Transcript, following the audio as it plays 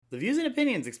The views and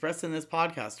opinions expressed in this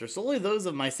podcast are solely those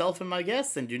of myself and my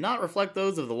guests and do not reflect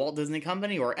those of the Walt Disney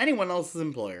Company or anyone else's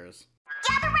employers.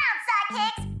 Gather round,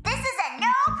 sidekicks! This is a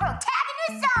no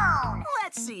protagonist zone!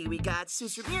 Let's see, we got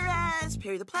Sus Ramirez,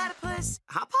 Perry the Platypus.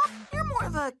 Hop Hop, you're more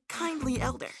of a kindly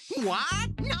elder.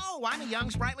 What? No, I'm a young,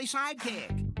 sprightly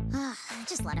sidekick.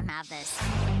 Just let him have this.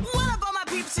 What up, all my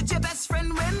peeps? It's your best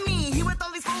friend Remy. Here with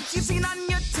all these folks you've seen on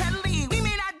your telly. We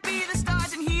may not be the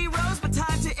stars and heroes, but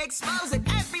time to expose it.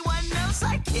 Everyone knows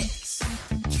sidekicks.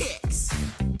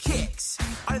 Kicks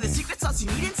are the secret sauce you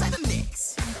need inside the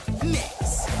mix.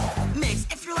 Mix.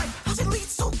 If you're like, how's it lead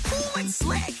so cool and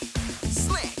slick?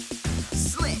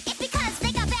 It's because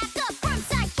they got backed up from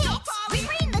sidekicks. We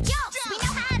read the jokes, we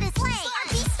know how to slay. Our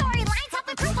B storylines help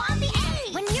improve on the A.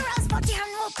 When heroes fall down,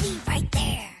 we'll be right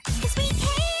there. 'Cause we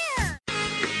care.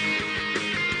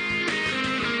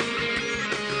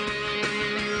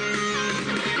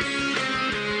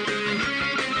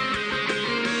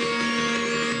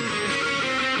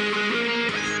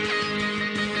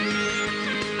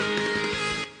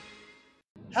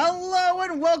 Hello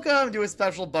and welcome to a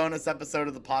special bonus episode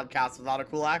of the podcast without a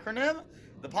cool acronym.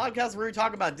 The podcast where we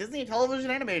talk about Disney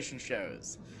television animation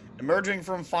shows. Emerging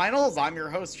from finals, I'm your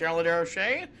host, Chandler.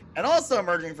 And also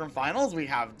emerging from finals, we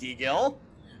have DGil.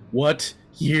 What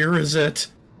year is it?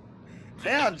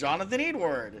 And Jonathan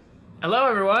Edewaard. Hello,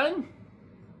 everyone.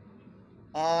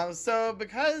 So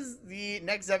because the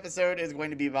next episode is going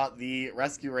to be about the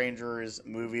Rescue Rangers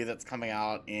movie that's coming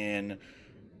out in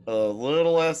a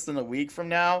little less than a week from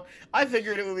now, I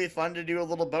figured it would be fun to do a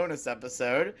little bonus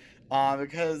episode,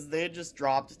 because they just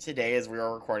dropped today as we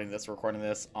are recording this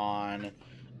on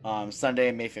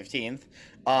Sunday, May 15th.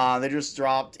 They just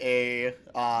dropped a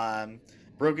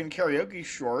broken karaoke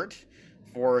short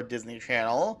for Disney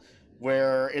Channel,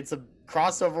 where it's a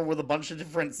crossover with a bunch of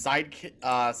different side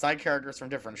characters from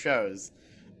different shows.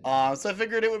 So I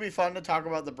figured it would be fun to talk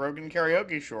about the broken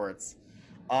karaoke shorts.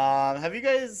 Have you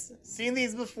guys seen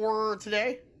these before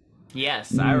today?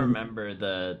 Yes, I remember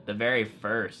the very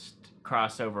first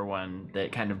crossover one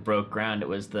that kind of broke ground. It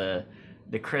was the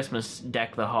Christmas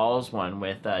Deck the Halls one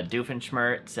with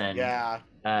Doofenshmirtz and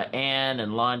Anne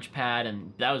and Launchpad,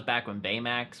 and that was back when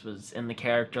Baymax was in the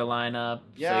character lineup.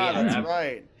 That's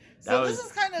right. So this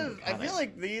is kind of, iconic. I feel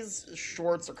like these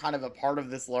shorts are kind of a part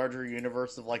of this larger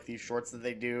universe of like these shorts that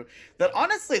they do that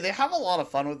honestly they have a lot of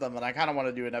fun with them, and I kind of want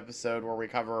to do an episode where we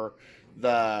cover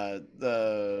the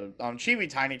Chibi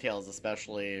Tiny Tales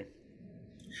especially.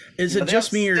 Is it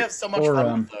just me, or they have so much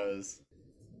fun with those?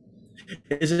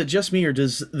 Is it just me, or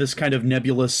does this kind of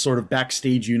nebulous sort of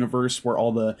backstage universe where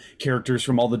all the characters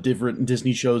from all the different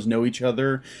Disney shows know each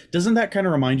other, doesn't that kind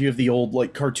of remind you of the old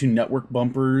like Cartoon Network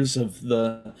bumpers of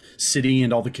the city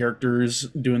and all the characters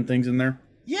doing things in there?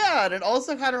 Yeah, and it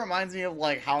also kind of reminds me of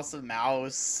like House of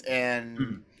Mouse,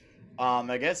 and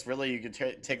I guess really you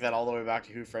could take that all the way back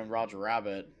to Who Framed Roger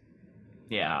Rabbit.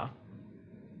 Yeah.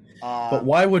 But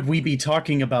why would we be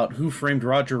talking about Who Framed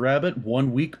Roger Rabbit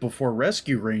 1 week before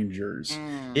Rescue Rangers?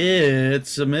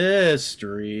 It's a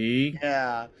mystery.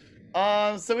 Yeah.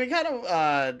 So we kind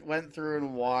of went through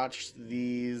and watched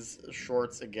these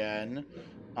shorts again.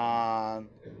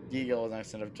 DGil was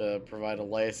nice enough to provide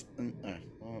DGil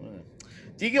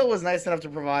was nice enough to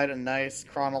provide a nice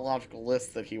chronological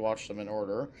list that he watched them in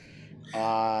order.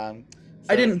 I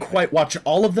didn't quite watch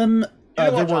all of them.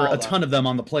 There were a ton of them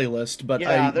on the playlist, but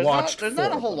I watched there's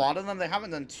not a whole lot of them. They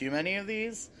haven't done too many of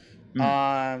these.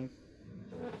 I'm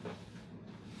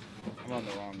on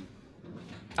the wrong...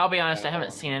 I'll be honest, I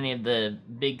haven't seen any of the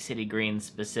Big City Greens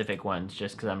specific ones,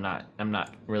 just because I'm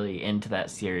not really into that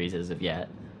series as of yet.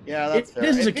 Yeah, that's fair.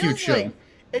 This is a cute show.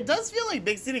 It does feel like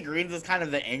Big City Greens is kind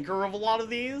of the anchor of a lot of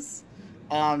these,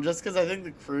 just because I think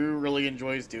the crew really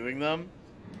enjoys doing them.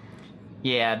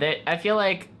 Yeah, I feel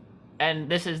like, and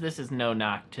this is no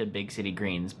knock to Big City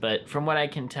Greens, but from what I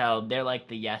can tell, they're like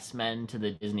the yes men to the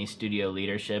Disney studio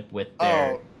leadership with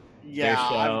their yeah,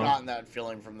 show. I've gotten that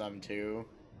feeling from them too.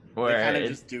 Where they kind of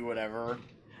just do whatever.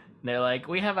 They're like,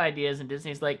 we have ideas, and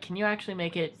Disney's like, can you actually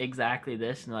make it exactly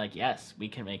this? And they're like, yes, we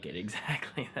can make it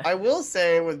exactly that. I will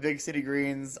say with Big City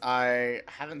Greens, I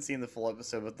haven't seen the full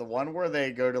episode, but the one where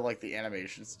they go to like the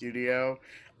animation studio,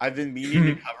 I've been meaning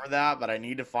to cover that, but I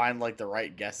need to find like the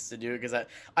right guests to do it, because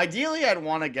ideally I'd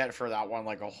want to get for that one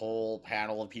like a whole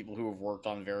panel of people who have worked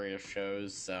on various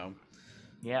shows. So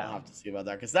yeah, I'll have to see about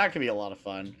that, because that could be a lot of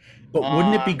fun. But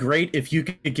wouldn't it be great if you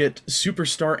could get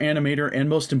superstar animator and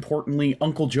most importantly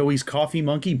Uncle Joey's coffee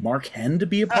monkey Mark Henn to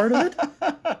be a part of it?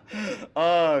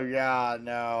 Oh yeah,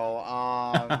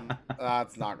 no.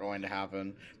 That's not going to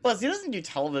happen. Plus, he doesn't do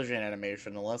television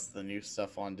animation unless the new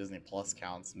stuff on Disney Plus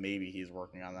counts. Maybe he's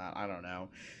working on that. I don't know.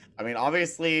 I mean,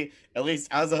 obviously, at least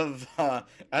as of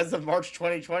March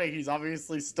 2020, he's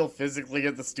obviously still physically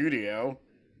at the studio.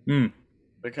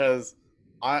 Because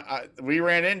we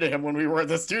ran into him when we were at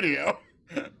the studio.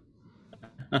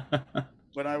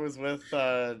 When I was with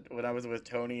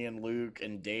Tony and Luke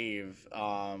and Dave,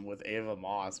 with Ava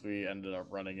Moss, we ended up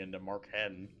running into Mark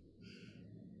Henn.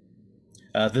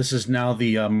 This is now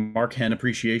the Mark Henn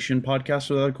Appreciation Podcast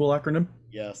with a cool acronym.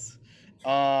 Yes.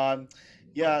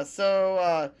 Yeah.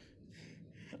 So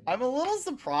I'm a little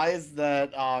surprised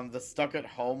that the Stuck at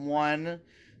Home one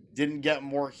didn't get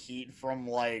more heat from,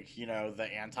 like, you know, the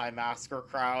anti-masker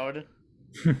crowd.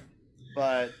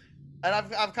 But. And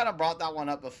I've kind of brought that one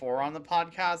up before on the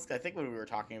podcast. I think when we were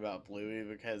talking about Bluey,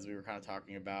 because we were kind of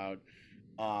talking about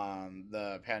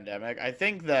the pandemic. I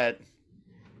think that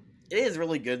it is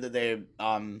really good that they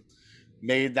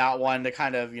made that one to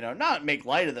kind of, you know, not make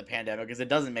light of the pandemic, because it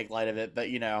doesn't make light of it,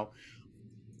 but, you know,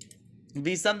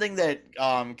 be something that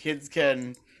kids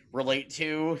can relate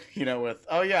to, you know, with,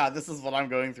 oh yeah, this is what I'm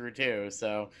going through too.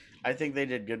 So I think they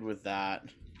did good with that.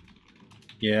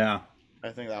 Yeah.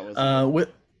 I think that was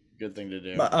good thing to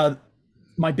do.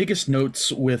 My biggest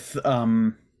notes with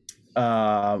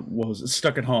what was it?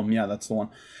 Stuck at Home. Yeah, that's the one.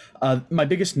 My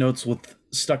biggest notes with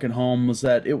Stuck at Home was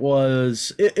that it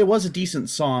was a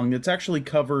decent song. It's actually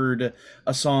covered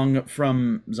a song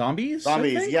from Zombies.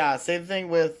 Yeah. Same thing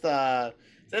with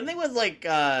like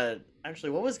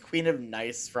actually, what was Queen of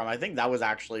Nice from? I think that was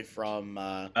actually from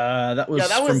that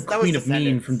was Queen of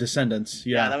Mean from Descendants.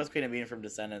 Yeah, that was Queen of Mean from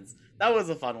Descendants. That was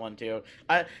a fun one too.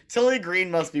 Tilly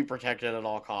Green must be protected at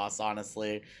all costs,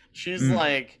 honestly. She's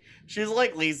like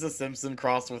Lisa Simpson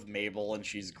crossed with Mabel, and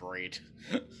she's great.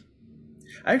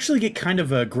 I actually get kind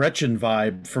of a Gretchen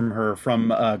vibe from her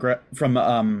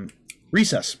from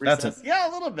Recess. That's it. Yeah,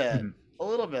 a little bit. A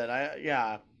little bit.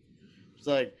 It's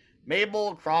like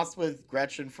Mabel crossed with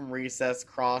Gretchen from Recess,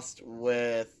 crossed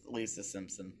with Lisa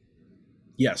Simpson.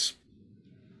 Yes.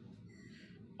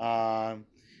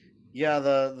 Yeah,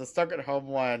 the Stuck at Home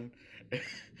one.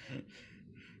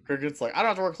 Cricket's like, I don't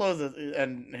have to wear clothes,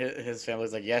 and his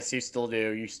family's like, yes, you still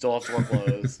do. You still have to wear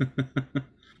clothes.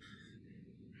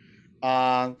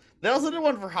 They also did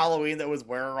one for Halloween that was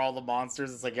Where Are All the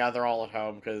Monsters? It's like, yeah, they're all at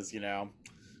home because, you know,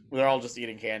 they're all just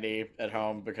eating candy at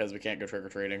home because we can't go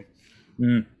trick-or-treating.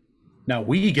 Now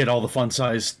we get all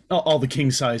the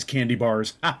king-size candy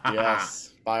bars.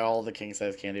 Yes, buy all the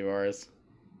king-size candy bars.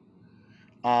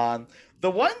 The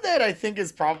one that I think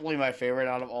is probably my favorite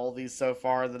out of all of these so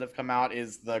far that have come out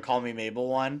is the Call Me Mabel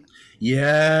one.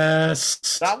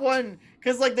 Yes. That one,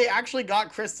 because, like, they actually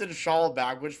got Kristen Schaal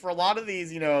back, which for a lot of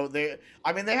these, you know, they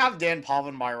have Dan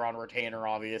Povenmire on retainer,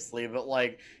 obviously, but,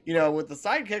 like, you know, with the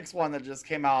Sidekicks one that just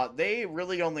came out, they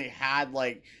really only had,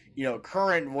 like, you know,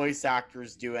 current voice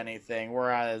actors do anything,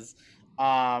 whereas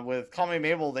with Call Me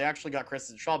Mabel, they actually got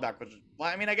Kristen Schaal back, which, well,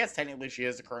 I mean, I guess technically she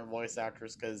is a current voice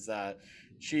actress, because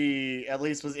she at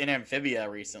least was in Amphibia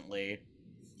recently.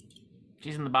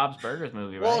 She's in the Bob's Burgers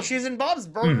movie, right? Well, she's in Bob's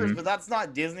Burgers, but that's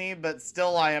not Disney. But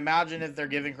still, I imagine if they're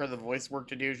giving her the voice work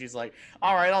to do, she's like,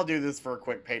 all right, I'll do this for a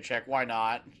quick paycheck. Why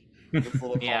not? This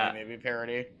little Call Me Maybe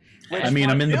parody. Which, I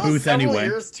mean, I'm in the booth anyway.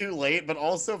 Years too late, but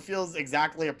also feels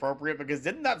exactly appropriate because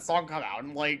didn't that song come out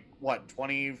in, like, what,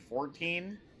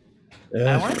 2014?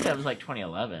 I want to say it was like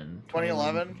 2011.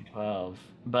 2011? 2012.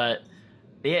 But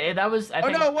yeah, that was. I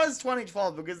think... no, it was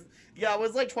 2012 because it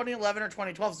was like 2011 or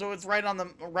 2012. So it's right on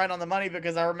the money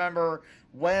because I remember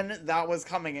when that was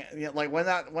coming, like when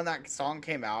that song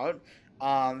came out.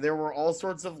 There were all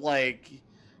sorts of, like,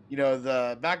 you know,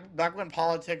 the back when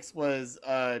politics was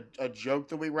a joke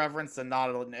that we referenced and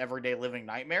not an everyday living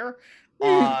nightmare.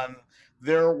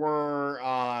 There were,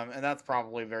 and that's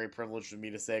probably very privileged of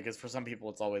me to say, because for some people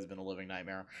it's always been a living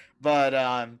nightmare. But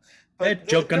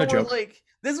joke. Like,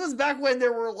 this was back when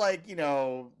there were, like, you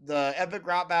know, the epic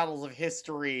rap battles of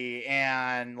history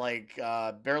and, like,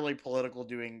 barely political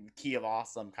doing Key of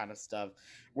Awesome kind of stuff,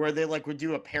 where they, like, would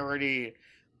do a parody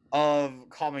of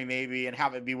Call Me Maybe and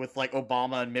have it be with, like,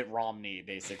 Obama and Mitt Romney,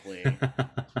 basically.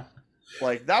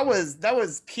 Like, that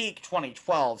was peak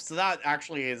 2012. So that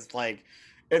actually is, like,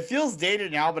 it feels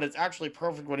dated now, but it's actually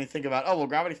perfect when you think about, oh, well,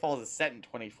 Gravity Falls is set in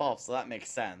 2012, so that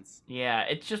makes sense. Yeah,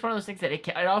 it's just one of those things that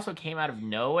it also came out of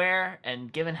nowhere,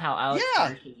 and given how Alex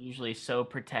Hirsch is usually so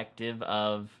protective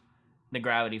of the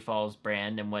Gravity Falls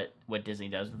brand and what Disney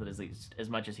does with it as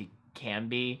much as he can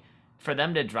be, for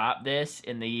them to drop this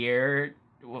in the year,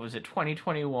 what was it,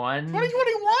 2021?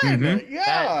 2021!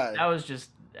 Yeah! That was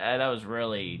just, that was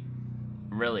really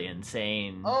really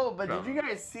insane. Oh, but did you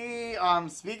guys see?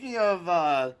 Speaking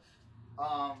of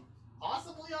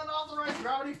possibly unauthorized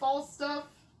Gravity Falls stuff.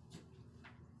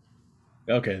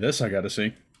 Okay, this I gotta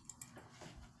see.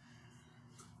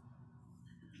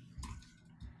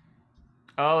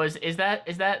 Oh, is that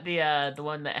the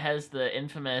one that has the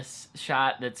infamous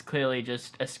shot that's clearly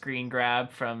just a screen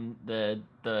grab from the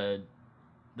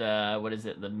what is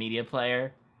it, the media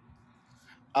player?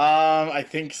 I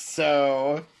think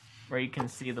so. Where you can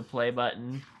see the play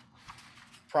button.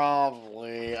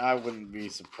 Probably. I wouldn't be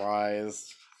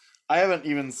surprised. I haven't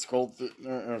even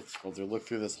looked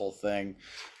through this whole thing.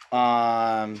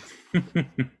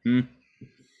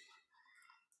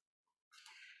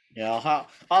 Yeah,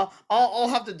 I'll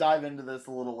have to dive into this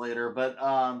a little later, but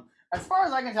as far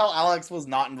as I can tell, Alex was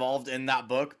not involved in that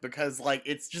book because like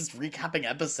it's just recapping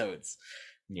episodes.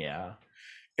 Yeah.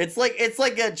 It's like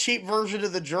a cheap version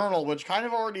of the journal, which kind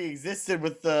of already existed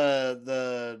with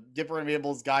the Dipper and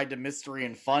Mabel's Guide to Mystery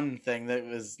and Fun thing that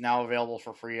was now available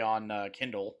for free on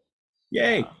Kindle.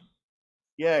 Yay!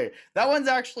 Yay. That one's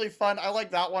actually fun. I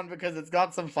like that one because it's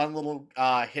got some fun little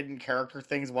hidden character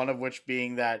things, one of which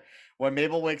being that when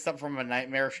Mabel wakes up from a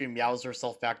nightmare, she meows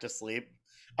herself back to sleep.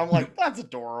 I'm like, that's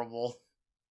adorable.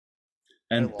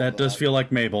 And that does feel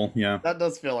like Mabel, yeah. That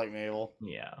does feel like Mabel.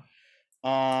 Yeah.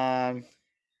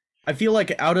 I feel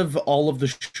like out of all of the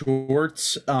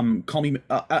shorts, out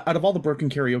of all the Broken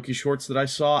Karaoke shorts that I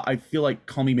saw, I feel like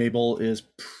Call Me Mabel is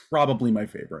probably my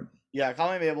favorite. Yeah,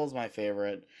 Call Me Mabel is my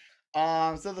favorite.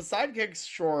 So the Sidekicks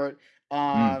short,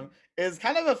 is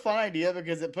kind of a fun idea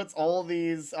because it puts all of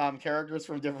these characters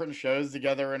from different shows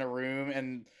together in a room,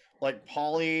 and like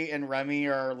Polly and Remy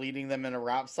are leading them in a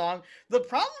rap song. The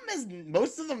problem is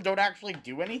most of them don't actually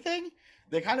do anything.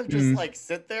 They kind of just like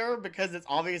sit there because it's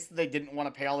obvious that they didn't want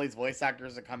to pay all these voice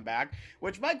actors to come back.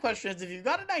 Which my question is, if you've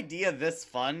got an idea this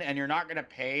fun and you're not going to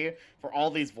pay for all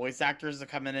these voice actors to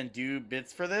come in and do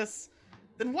bits for this,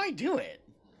 then why do it?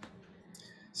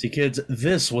 See, kids,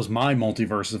 this was my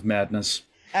multiverse of madness.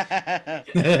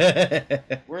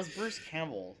 Where's Bruce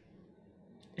Campbell?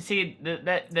 See,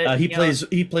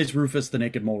 he plays Rufus the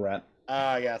Naked Mole Rat.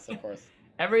 Yes, of course.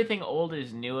 Everything old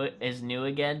is new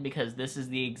again, because this is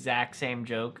the exact same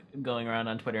joke going around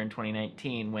on Twitter in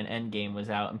 2019 when Endgame was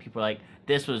out, and people were like,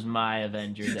 "This was my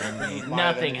Avengers Endgame.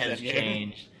 Nothing has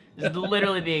changed." It's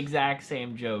literally the exact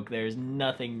same joke. There's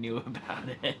nothing new about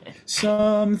it.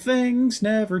 Some things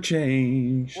never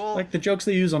change, like the jokes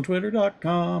they use on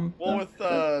Twitter.com. Well, with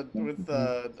the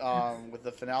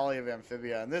finale of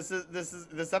Amphibia, and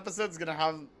this episode's gonna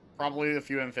have probably a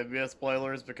few Amphibia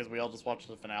spoilers because we all just watched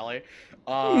the finale.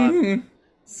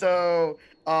 So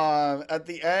at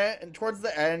the end, towards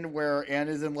the end, where Anne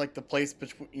is in like the place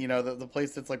between, the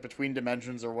place that's like between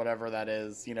dimensions or whatever that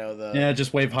is,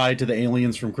 just wave hi to the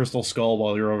aliens from Crystal Skull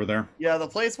while you're over there. Yeah, the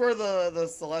place where the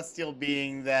celestial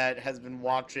being that has been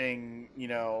watching,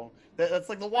 that's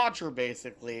like the Watcher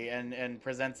basically, and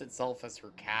presents itself as her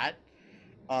cat.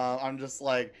 I'm just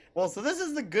like, well, so this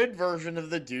is the good version of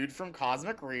the dude from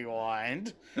Cosmic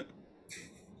Rewind.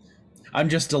 I'm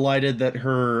just delighted that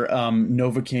her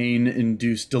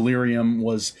Novocaine-induced delirium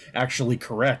was actually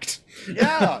correct.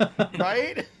 Yeah,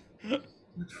 right?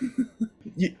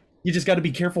 You just got to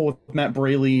be careful with Matt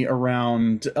Braley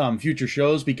around future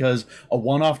shows, because a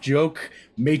one-off joke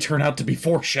may turn out to be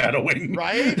foreshadowing.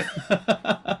 Right?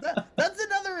 That's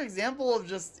another example of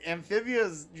just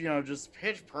Amphibia's, just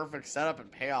pitch perfect setup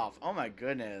and payoff. Oh my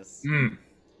goodness.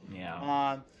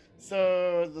 Yeah.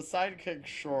 So the Sidekick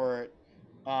short,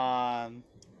 Hop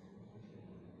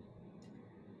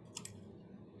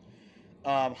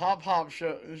Hop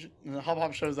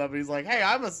shows up and he's like, "Hey,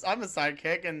 I'm a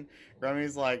sidekick," and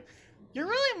Remy's like, "You're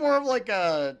really more of like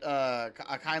a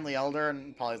kindly elder,"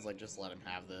 and Polly's like, "Just let him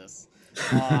have this."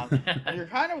 You're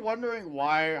kind of wondering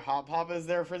why Hop Hop is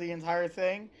there for the entire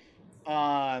thing.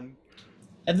 And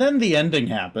then the ending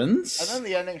happens. And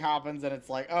it's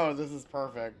like, oh, this is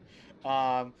perfect.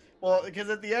 Well, because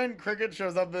at the end, Cricket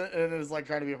shows up and is like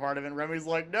trying to be a part of it, and Remy's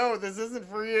like, "No, this isn't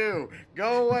for you.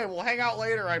 Go away. We'll hang out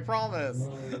later, I promise."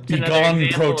 Be gone,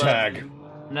 Protag.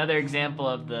 Another example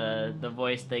of the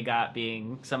voice they got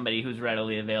being somebody who's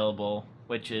readily available,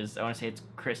 which is, I want to say it's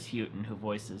Chris Houghton who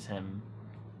voices him,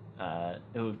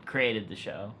 who created the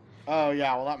show. Oh,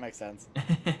 yeah, well, that makes sense.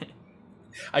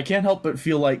 I can't help but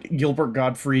feel like Gilbert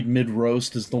Gottfried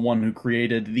mid-roast is the one who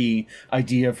created the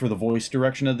idea for the voice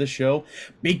direction of this show.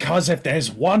 Because if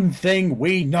there's one thing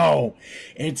we know,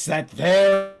 it's that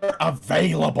they're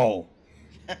available.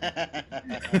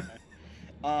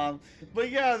 But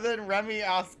yeah, then Remy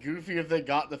asks Goofy if they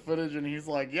got the footage, and he's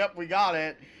like, "Yep, we got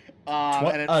it."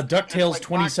 DuckTales like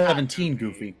 2017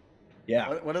 Goofy.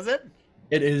 Yeah. What is it?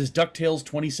 It is DuckTales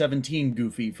 2017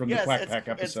 Goofy from the Quack Pack It's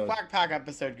episode. Quack Pack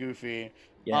episode Goofy.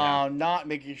 Yeah. Not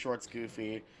Mickey Shorts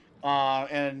Goofy.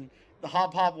 And the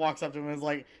Hop Hop walks up to him and is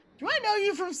like, "Do I know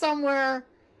you from somewhere?"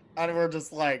 And we're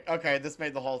just like, okay, this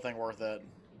made the whole thing worth it.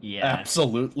 Yeah.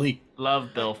 Absolutely.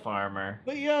 Love Bill Farmer.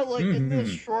 But yeah, like in this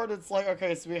short, it's like,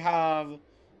 okay, so we have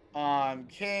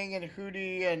King and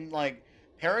Hootie and like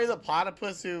Perry the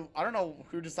Platypus, who I don't know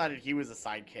who decided he was a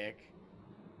sidekick.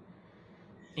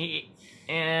 He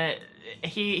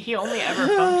only ever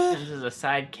functions as a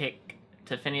sidekick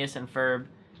to Phineas and Ferb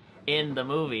in the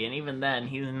movie, and even then,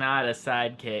 he's not a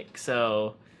sidekick.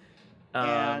 So,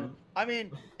 and I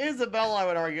mean, Isabella, I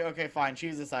would argue, okay, fine,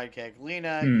 she's a sidekick.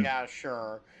 Lena, yeah,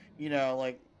 sure. You know,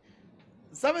 like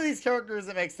some of these characters,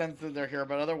 it makes sense that they're here,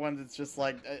 but other ones, it's just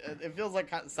like it feels like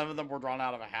some of them were drawn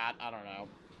out of a hat. I don't know.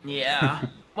 Yeah.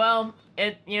 Well,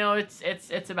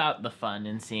 it's about the fun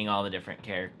and seeing all the different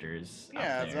characters.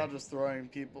 Yeah, it's not just throwing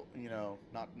people,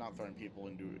 not throwing people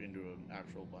into an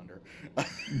actual blender.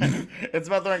 It's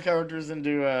about throwing characters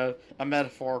into a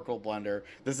metaphorical blender.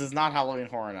 This is not Halloween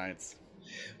Horror Nights.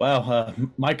 Wow,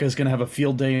 Micah's gonna have a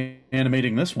field day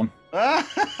animating this one.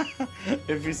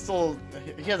 If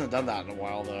he hasn't done that in a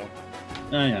while though.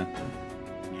 Oh yeah.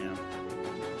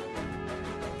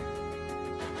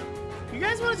 You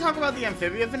guys want to talk about the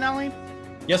Amphibia finale?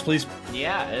 Yes, please.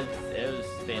 Yeah, it was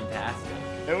fantastic.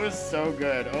 It was so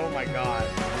good. Oh my god.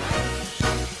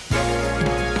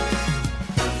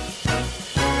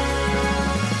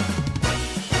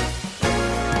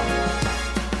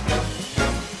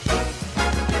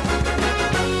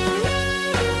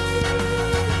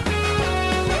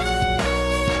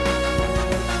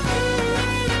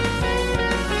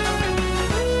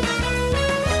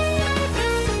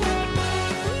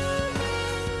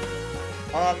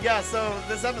 Yeah, so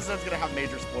this episode's gonna have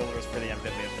major spoilers for the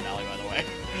Amphibia finale, by the way.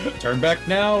 Turn back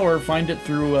now or find it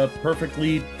through a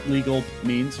perfectly legal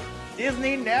means.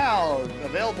 Disney Now,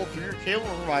 available through your cable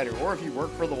provider, or if you work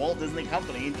for the Walt Disney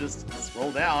Company, just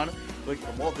scroll down, click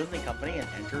the Walt Disney Company, and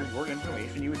enter your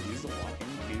information you would use to log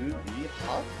into the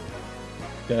hub.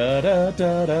 Da da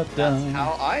da da da. That's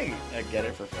how I get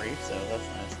it for free, so that's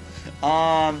nice.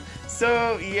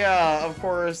 So yeah, of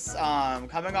course,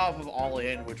 coming off of All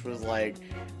In, which was like,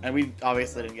 and we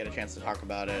obviously didn't get a chance to talk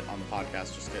about it on the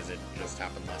podcast just because it just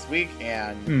happened last week,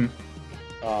 and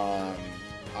I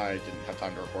didn't have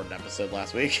time to record an episode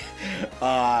last week.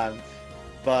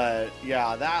 But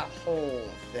yeah, that whole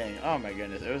thing, oh my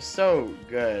goodness, it was so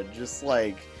good. Just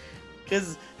like,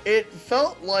 because it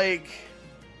felt like,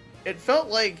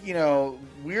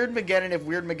 Weird Mageddon, if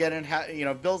Weird Mageddon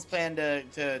had, Bill's plan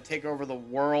to take over the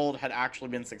world had actually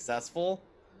been successful.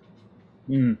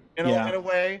 In a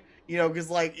way, because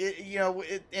like,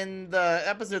 in the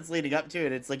episodes leading up to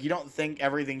it, it's like, you don't think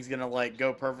everything's gonna like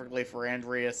go perfectly for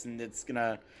Andreas and it's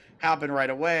gonna happen right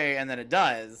away, and then it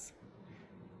does.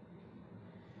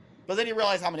 But then you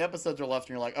realize how many episodes are left,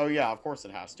 and you're like, oh yeah, of course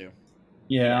it has to.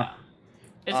 Yeah.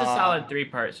 It's a solid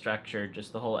 3-part structure.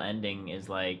 Just the whole ending is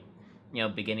like,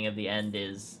 beginning of the end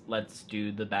is let's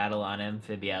do the battle on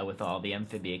Amphibia with all the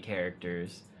Amphibia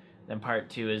characters. Then part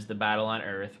 2 is the battle on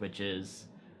Earth, which is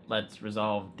let's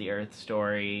resolve the Earth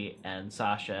story and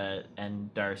Sasha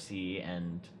and Darcy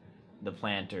and the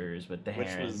planters with the herons.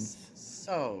 Which was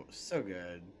so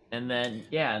good. And then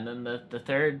the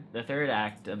third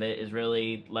act of it is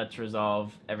really let's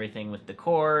resolve everything with the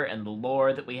core and the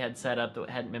lore that we had set up that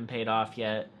hadn't been paid off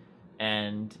yet,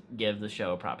 and give the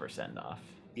show a proper send off.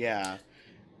 Yeah.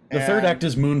 The third act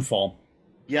is Moonfall.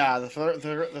 Yeah, the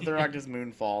third act is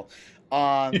Moonfall.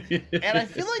 And I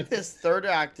feel like this third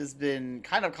act has been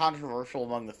kind of controversial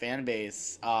among the fan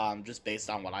base, just based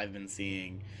on what I've been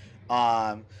seeing.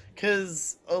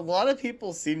 Because a lot of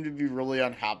people seem to be really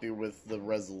unhappy with the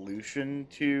resolution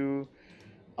to,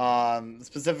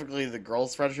 specifically the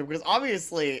girls' friendship, because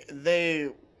obviously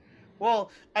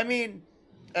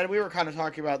and we were kind of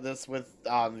talking about this with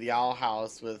the Owl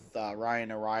House with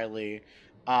Ryan O'Reilly.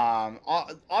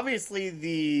 Obviously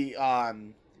the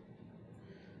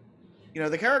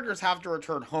the characters have to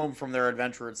return home from their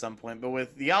adventure at some point, but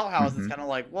with the Owl House, it's kind of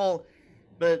like, well,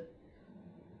 but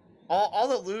all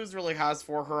that Luz really has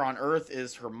for her on Earth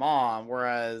is her mom,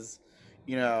 whereas,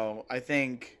 I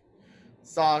think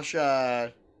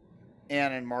Sasha,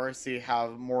 Anne, and Marcy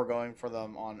have more going for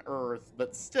them on Earth,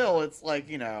 but still, it's like,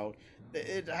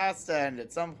 it has to end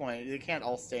at some point. They can't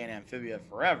all stay in Amphibia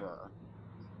forever.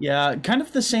 Yeah, kind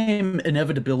of the same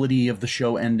inevitability of the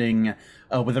show ending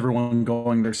with everyone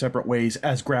going their separate ways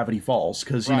as Gravity Falls,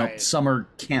 because, summer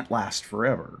can't last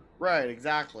forever. Right,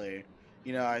 exactly.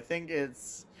 I think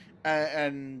it's...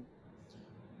 and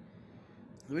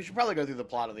We should probably go through the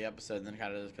plot of the episode and then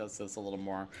kind of discuss this a little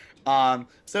more.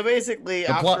 So basically,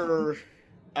 after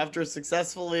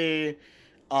successfully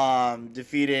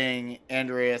defeating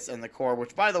Andreas and the Core,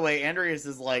 which, by the way, Andreas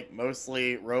is like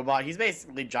mostly robot. He's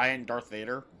basically giant Darth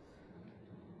Vader.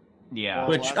 Yeah.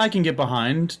 Which I can get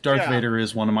behind. Darth Vader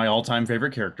is one of my all-time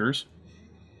favorite characters.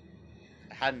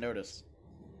 I hadn't noticed.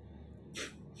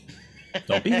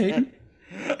 Don't be hating.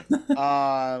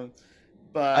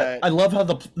 But I love how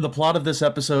the plot of this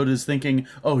episode is thinking,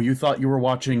 oh, you thought you were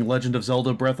watching Legend of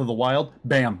Zelda Breath of the Wild?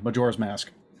 Bam, Majora's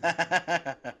Mask.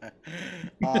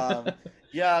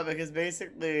 Yeah, because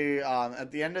basically,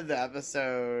 at the end of the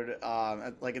episode,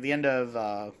 at the end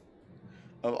of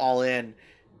All In,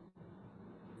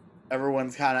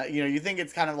 everyone's kind of, you think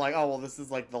it's kind of like, oh, well, this is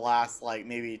like the last, like,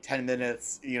 maybe 10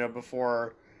 minutes,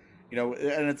 before,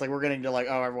 and it's like we're getting to like,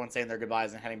 oh, everyone's saying their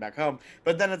goodbyes and heading back home.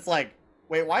 But then it's like,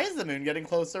 wait, why is the moon getting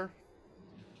closer?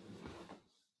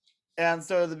 And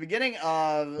so the beginning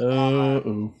of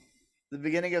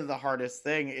the hardest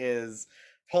thing is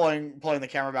pulling the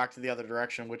camera back to the other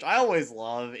direction, which I always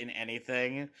love in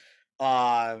anything.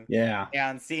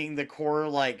 And seeing the Core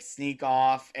like sneak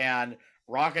off and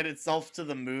rocket itself to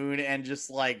the moon and just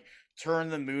like turn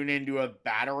the moon into a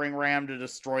battering ram to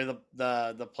destroy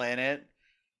the planet.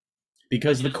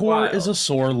 Because the Core is a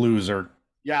sore loser.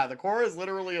 Yeah, the Core is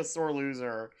literally a sore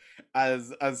loser,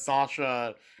 as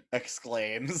Sasha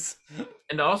exclaims.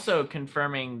 And also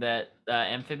confirming that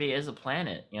Amphibia is a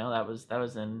planet. That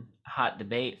was in hot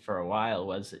debate for a while.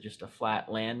 Was it just a flat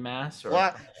landmass or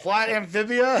flat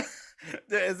Amphibia?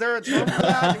 Is there a term for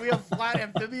that? Do we have flat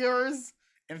amphibians?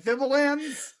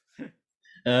 Amphibians?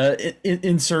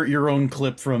 Insert your own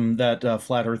clip from that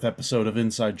Flat Earth episode of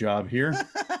Inside Job here.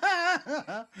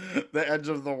 The edge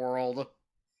of the world.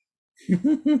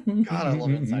 God, I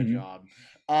love Inside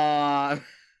Job.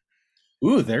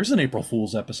 Ooh, there's an April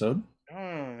Fool's episode.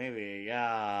 Oh, maybe,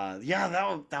 yeah,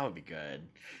 that would be good.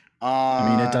 I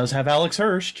mean, it does have Alex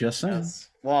Hirsch. Just saying. Yes.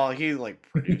 Well, he like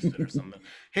produced it or something.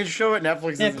 His show at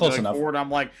Netflix isn't close going enough. forward. I'm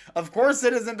like, of course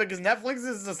it isn't, because Netflix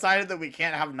has decided that we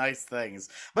can't have nice things.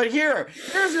 But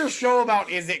here's your show about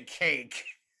Is It Cake?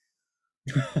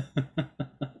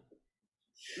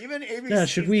 Even ABC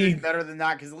should we better than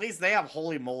that, because at least they have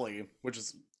Holy Moly, which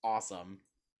is awesome.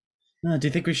 Do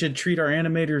you think we should treat our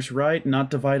animators right,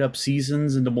 not divide up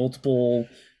seasons into multiple,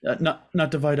 not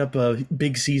divide up a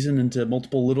big season into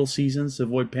multiple little seasons to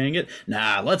avoid paying it?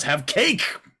 Nah, let's have cake.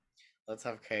 Let's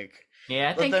have cake.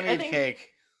 Yeah, I think cake.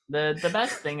 The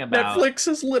best thing about Netflix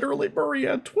is literally Marie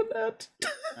Antoinette.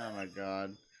 Oh my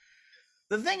god.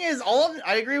 The thing is,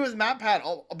 I agree with Matt Pat.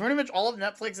 Pretty much all of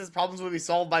Netflix's problems would be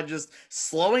solved by just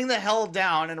slowing the hell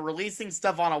down and releasing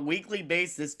stuff on a weekly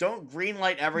basis. Don't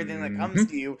greenlight everything that comes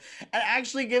to you, and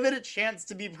actually give it a chance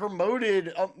to be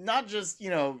promoted. Not just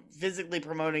physically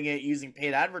promoting it using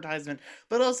paid advertisement,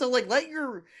 but also like let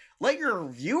your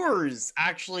viewers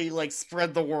actually like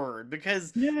spread the word.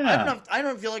 Because I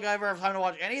don't feel like I ever have time to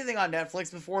watch anything on Netflix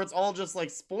before it's all just like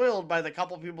spoiled by the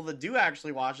couple people that do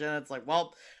actually watch it. And it's like,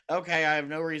 well, okay, I have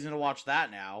no reason to watch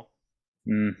that now.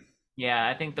 Yeah,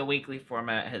 I think the weekly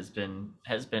format has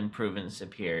been proven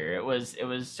superior. It was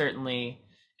certainly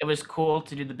cool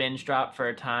to do the binge drop for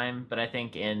a time, but I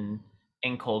think in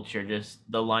culture, just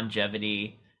the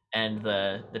longevity and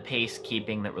the pace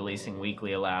keeping that releasing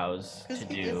weekly allows to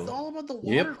do. It's all about the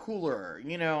water cooler.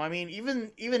 I mean,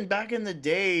 even back in the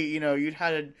day, you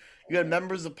had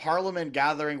members of Parliament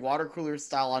gathering water cooler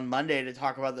style on Monday to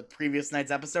talk about the previous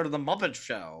night's episode of The Muppet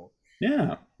Show.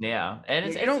 Yeah,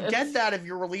 and I don't get that if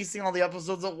you're releasing all the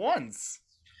episodes at once.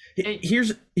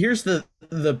 Here's the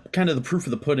kind of the proof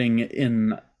of the pudding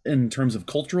in terms of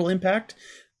cultural impact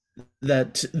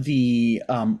that the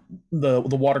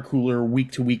water cooler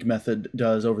week to week method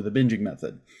does over the binging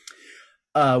method.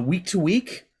 Week to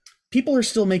week, people are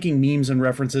still making memes and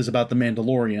references about the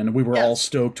Mandalorian. We were all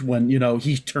stoked when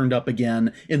he turned up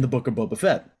again in the Book of Boba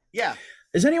Fett. Yeah.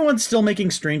 Is anyone still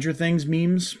making Stranger Things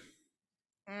memes?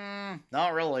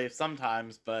 Not really.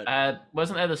 Sometimes, but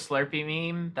wasn't there the Slurpee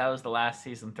meme? That was the last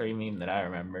season 3 meme that I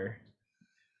remember.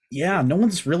 Yeah, no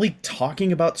one's really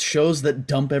talking about shows that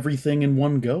dump everything in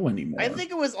one go anymore. I think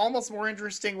it was almost more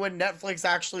interesting when Netflix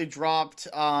actually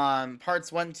dropped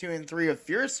parts 1, 2, and 3 of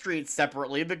Fear Street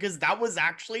separately, because that was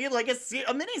actually like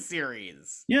a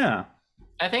mini-series. Yeah.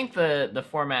 I think the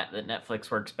format that Netflix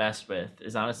works best with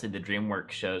is honestly the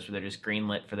DreamWorks shows, where they're just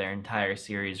greenlit for their entire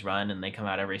series run and they come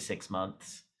out every 6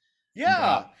 months.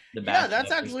 Yeah.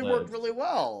 That's actually worked really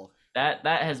well. That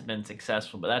has been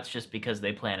successful, but that's just because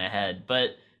they plan ahead. But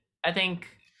I think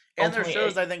And their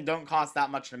shows, I think, don't cost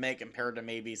that much to make compared to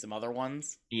maybe some other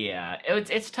ones. Yeah,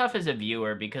 it's tough as a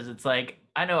viewer because it's like,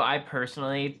 I know I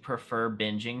personally prefer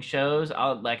binging shows.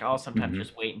 I'll sometimes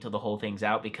just wait until the whole thing's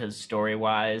out because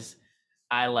story-wise,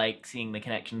 I like seeing the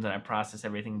connections and I process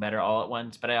everything better all at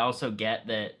once. But I also get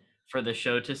that for the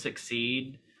show to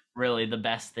succeed, really the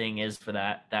best thing is for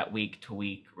that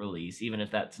week-to-week release, even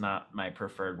if that's not my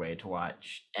preferred way to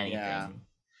watch anything.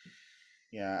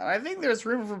 Yeah, I think there's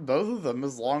room for both of them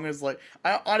as long as like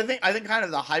I think kind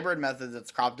of the hybrid method that's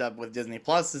cropped up with Disney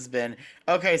Plus has been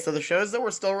okay. So the shows that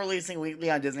we're still releasing weekly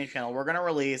on Disney Channel, we're gonna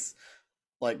release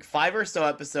like 5 or so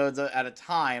episodes at a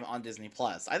time on Disney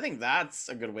Plus. I think that's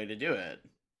a good way to do it.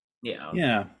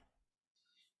 Yeah.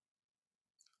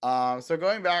 So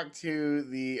going back to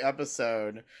the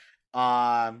episode,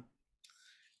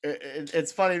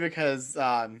 it's funny because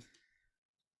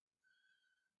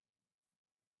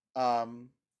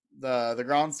the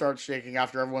ground starts shaking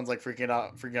after everyone's like freaking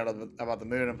out about the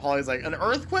moon, and Polly's like, an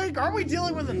earthquake? Aren't we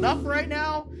dealing with enough right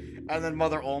now? And then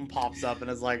Mother Olm pops up and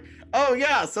is like, oh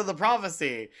yeah, so the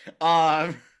prophecy.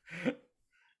 And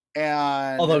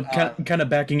although kind of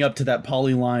backing up to that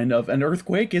Polly line of an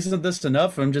earthquake, isn't this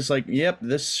enough? I'm just like, yep,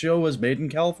 this show was made in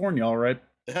California, all right.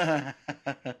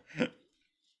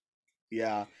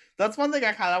 Yeah, that's one thing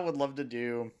I kind of would love to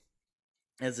do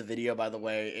as a video, by the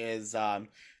way, is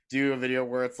do a video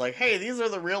where it's like, hey, these are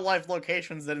the real life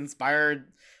locations that inspired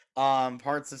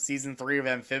parts of season 3 of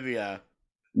Amphibia.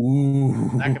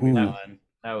 Ooh, that could be fun.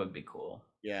 That would be cool.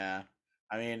 Yeah,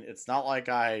 I mean, it's not like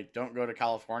I don't go to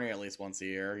California at least once a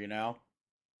year, you know.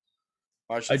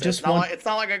 Or it's not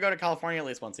like I go to California at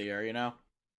least once a year, you know.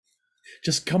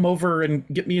 Just come over and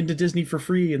get me into Disney for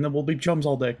free, and then we'll be chums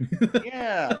all day.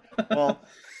 Yeah. Well,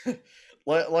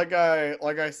 like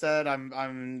I said,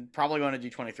 I'm probably going to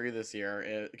D23 this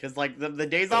year because like the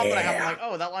days off that I have, I'm like,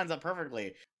 oh, that lines up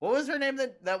perfectly. What was her name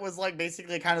that was like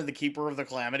basically kind of the keeper of the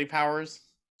calamity powers?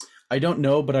 I don't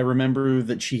know, but I remember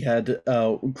that she had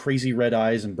crazy red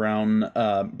eyes and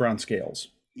brown scales.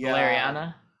 Yeah.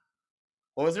 Valeriana.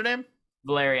 What was her name?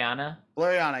 Valeriana,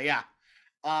 yeah.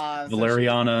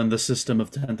 Valeriana and the system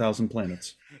of 10,000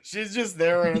 planets. She's just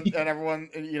there, and everyone,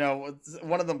 you know,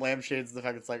 one of them lampshades the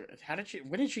fact it's like,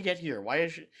 when did she get here? Why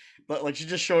is she? But like, she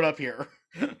just showed up here.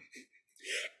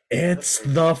 It's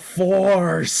the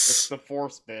Force. It's the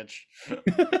Force, bitch.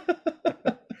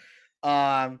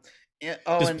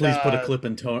 Please put a clip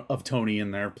of Tony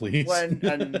in there, please.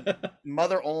 And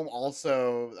Mother Olm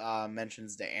also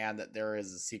mentions to Anne that there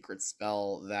is a secret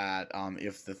spell that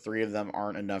if the 3 of them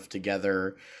aren't enough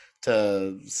together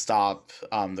to stop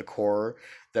the core,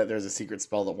 that there's a secret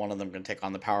spell that one of them can take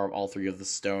on the power of all 3 of the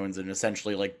stones and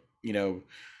essentially, like, you know,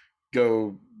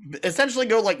 go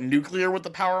like nuclear with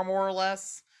the power, more or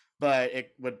less. But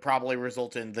it would probably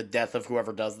result in the death of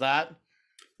whoever does that.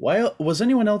 Why was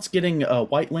anyone else getting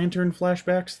White Lantern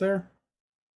flashbacks there?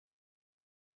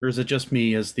 Or is it just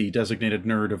me as the designated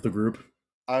nerd of the group?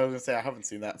 I was gonna say I haven't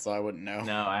seen that, so I wouldn't know.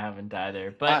 No, I haven't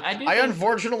either. But I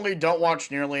unfortunately don't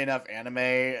watch nearly enough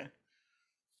anime.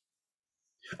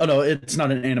 Oh no, it's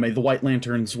not an anime. The White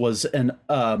Lanterns was an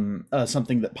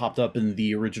something that popped up in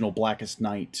the original Blackest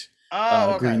Night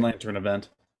Green Lantern event.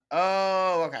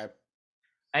 Oh, okay.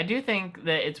 I do think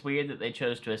that it's weird that they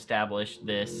chose to establish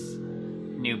this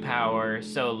new power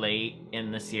so late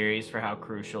in the series for how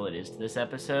crucial it is to this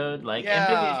episode. Like,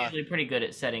 Amphibia is usually pretty good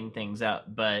at setting things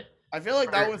up, but I feel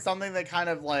like that was something that kind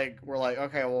of like we're like,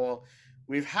 okay, well,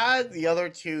 we've had the other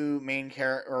 2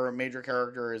 major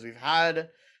characters. We've had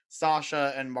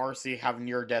Sasha and Marcy have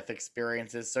near-death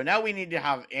experiences, so now we need to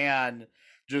have Anne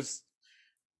just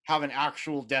have an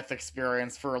actual death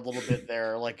experience for a little bit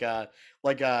there,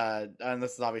 and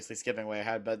this is obviously skipping way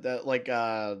ahead, but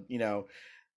you know,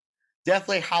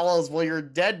 Deathly Hallows, well, you're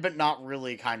dead but not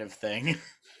really kind of thing.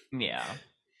 Yeah.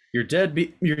 You're dead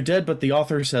but the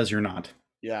author says you're not.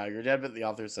 Yeah, you're dead but the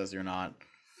author says you're not.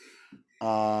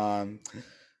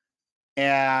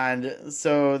 And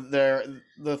so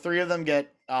the 3 of them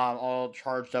get all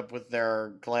charged up with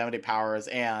their calamity powers,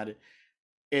 and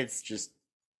it's just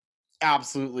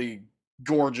absolutely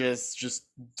gorgeous, just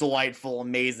delightful,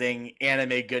 amazing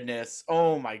anime goodness.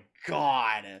 Oh my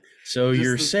god. So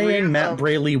you're saying Matt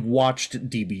Braley watched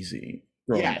DBZ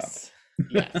growing up?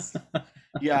 Yes.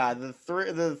 Yeah,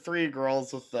 the 3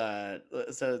 girls with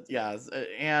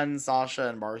Anne, Sasha,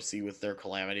 and Marcy with their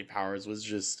calamity powers was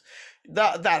just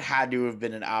that had to have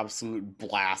been an absolute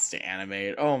blast to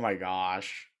animate. Oh my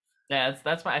gosh. Yeah,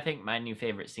 that's I think my new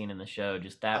favorite scene in the show.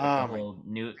 Just that with the whole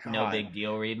new No Big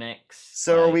Deal remix.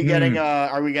 So are we getting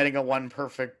a one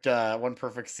perfect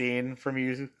scene from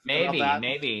you?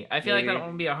 Maybe. I feel like that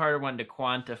would be a harder one to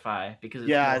quantify because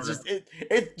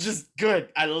it's just good.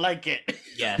 I like it.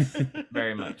 Yes,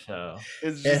 very much so.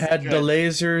 It had the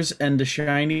lasers and the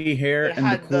shiny hair and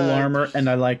the cool armor, and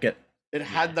I like it. It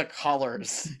had the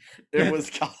colors. It was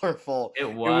colorful.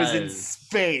 It was in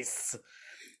space.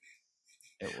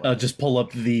 Just pull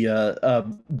up the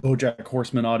BoJack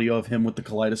Horseman audio of him with the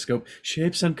kaleidoscope,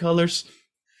 shapes and colors.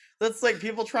 That's like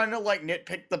people trying to like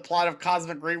nitpick the plot of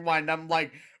Cosmic Rewind. I'm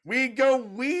like, we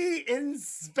in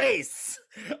space.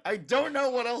 I don't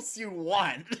know what else you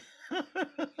want.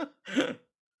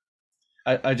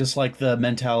 I just like the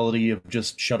mentality of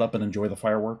just shut up and enjoy the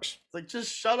fireworks. Like,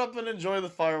 just shut up and enjoy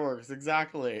the fireworks.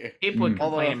 Exactly. People would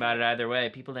complain about it either way.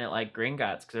 People didn't like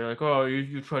Gringotts because they're like, oh,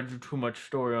 you tried to do too much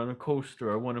story on a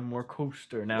coaster. I wanted more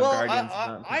coaster. Now Guardians.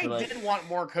 I did want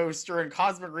more coaster, and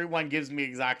Cosmic Rewind gives me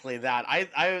exactly that.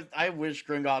 I wish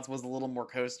Gringotts was a little more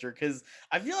coaster because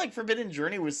I feel like Forbidden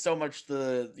Journey was so much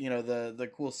the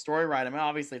cool story ride. I mean,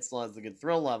 obviously it still has the good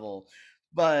thrill level,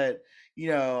 but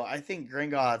I think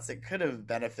Gringotts, it could have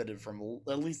benefited from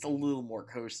at least a little more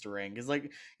coastering. Because,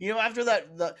 after that,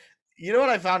 what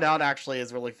I found out actually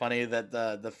is really funny, that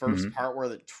the first part where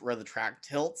the track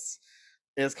tilts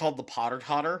is called the Potter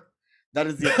Totter. That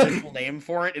is the official name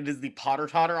for it. It is the Potter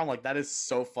Totter. I'm like, that is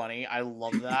so funny. I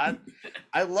love that.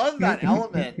 I love that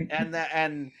element,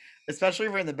 and especially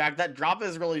for in the back, that drop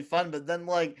is really fun. But then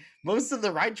most of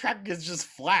the ride track is just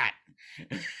flat.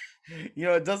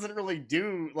 It doesn't really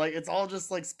do, it's all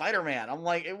just like Spider-Man. I'm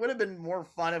like, it would have been more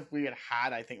fun if we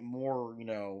had I think more,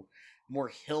 more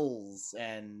hills,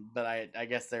 but I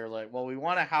guess they were like, well, we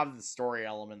want to have the story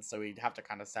elements, so we'd have to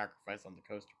kind of sacrifice on the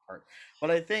coaster part.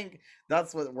 But I think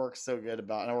that's what works so good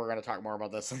about, and we're going to talk more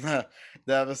about this in the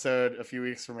episode a few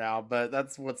weeks from now, but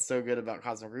that's what's so good about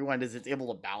Cosmic Rewind is it's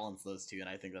able to balance those two, and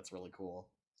I think that's really cool.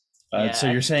 So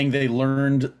you're saying they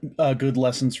learned good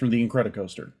lessons from the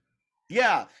Incredicoaster.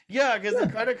 Yeah, because the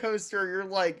Incredicoaster, you're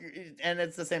like, and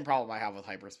it's the same problem I have with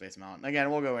Hyperspace Mountain.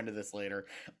 Again, we'll go into this later.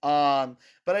 But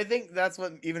I think that's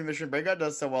what even Mission Breakout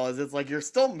does so well, is it's like you're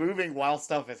still moving while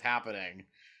stuff is happening.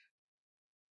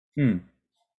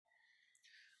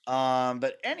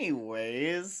 But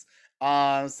anyways,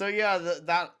 so yeah,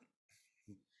 the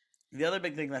other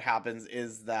big thing that happens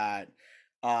is that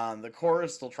the Corps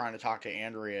is still trying to talk to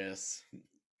Andreas,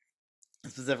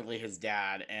 specifically his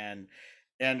dad, and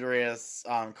Andreas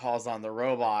calls on the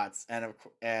robots, and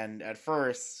at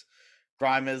first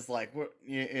Grime is like,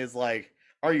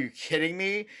 are you kidding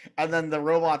me? And then the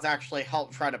robots actually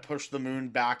help try to push the moon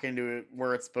back into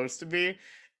where it's supposed to be,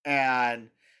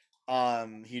 and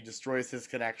he destroys his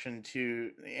connection to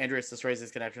Andreas destroys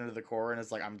his connection to the Corps, and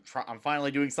is like, I'm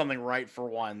finally doing something right for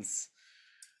once.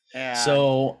 And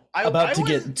so about to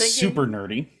get super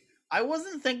nerdy. I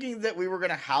wasn't thinking that we were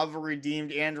going to have a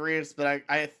redeemed Andreas, but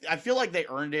I feel like they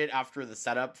earned it after the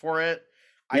setup for it.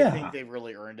 I think they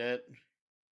really earned it.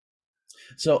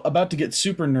 So about to get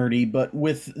super nerdy, but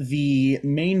with the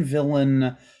main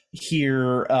villain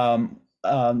here,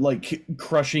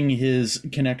 crushing his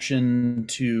connection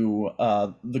to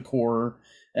the Corps,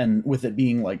 and with it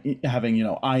being having,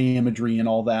 eye imagery and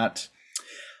all that.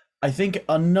 I think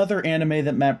another anime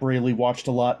that Matt Braley watched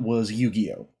a lot was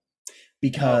Yu-Gi-Oh!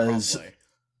 Because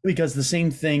the same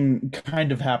thing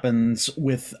kind of happens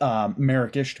with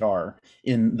Merrick Ishtar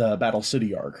in the Battle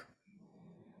City arc,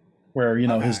 where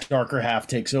his darker half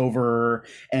takes over,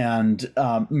 and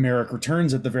Merrick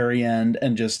returns at the very end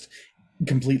and just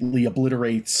completely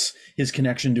obliterates his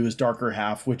connection to his darker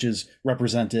half, which is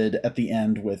represented at the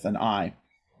end with an eye.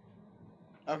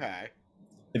 Okay.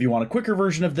 If you want a quicker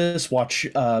version of this, watch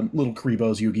Little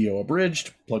Karibo's Yu-Gi-Oh!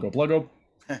 Abridged. Pluggo.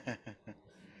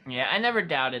 Yeah, I never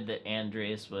doubted that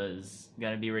Andreas was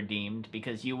gonna be redeemed,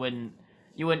 because you wouldn't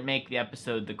make the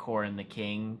episode The Core and the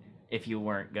King if you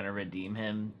weren't gonna redeem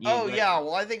him. Well,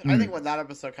 I think when that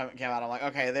episode came out, I'm like,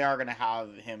 okay, they are gonna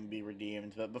have him be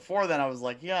redeemed. But before then, I was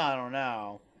like, yeah, I don't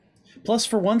know. Plus,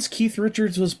 for once, Keith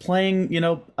Richards was playing,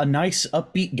 a nice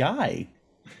upbeat guy.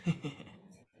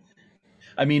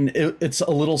 I mean, it's a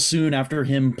little soon after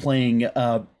him playing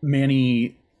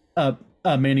Manny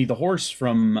the horse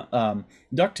from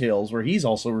DuckTales, where he's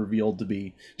also revealed to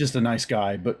be just a nice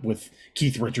guy, but with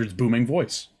Keith Richards' booming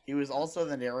voice. He was also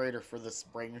the narrator for the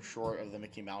spring short of the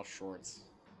Mickey Mouse shorts.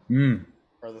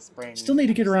 Or the spring. Still need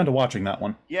to get around to watching that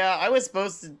one. Yeah, I was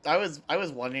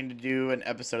wanting to do an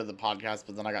episode of the podcast,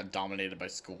 but then I got dominated by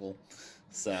school.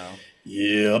 So.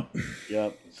 Yep.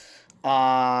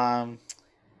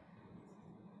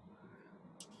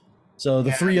 So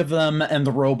the three of them and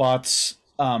the robots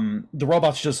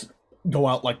just go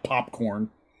out like popcorn.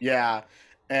 Yeah,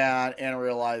 and Anna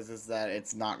realizes that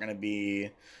it's not going to be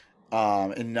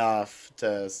enough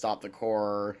to stop the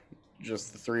core,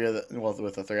 just the three of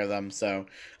with the three of them. So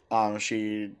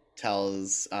she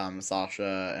tells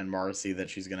Sasha and Marcy that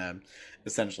she's going to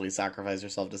essentially sacrifice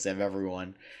herself to save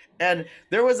everyone. And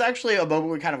there was actually a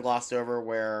moment we kind of glossed over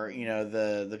where, you know,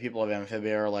 the people of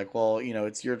Amphibia are like, well, you know,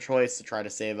 it's your choice to try to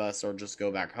save us or just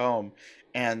go back home.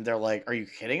 And they're like, are you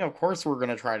kidding? Of course we're going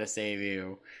to try to save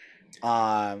you.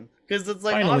 Because it's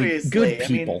like, finally, obviously, good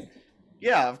people. I mean,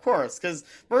 yeah, of course. Because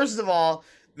first of all,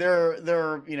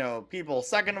 they're you know, people.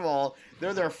 Second of all,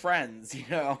 they're their friends, you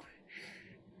know.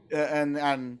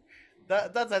 And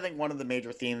that's I think one of the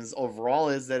major themes overall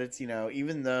is that it's, you know,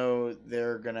 even though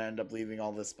they're gonna end up leaving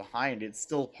all this behind, it's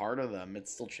still part of them. It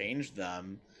still changed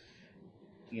them,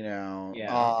 you know.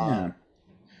 Yeah.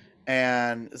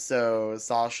 And so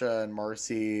Sasha and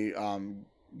Marcy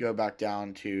go back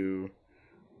down to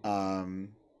not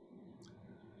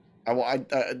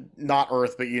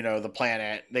Earth, but, you know, the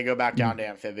planet. They go back down to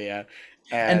Amphibia.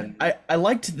 And I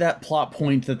liked that plot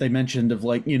point that they mentioned of,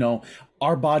 like, you know,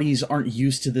 our bodies aren't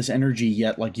used to this energy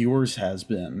yet like yours has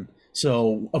been.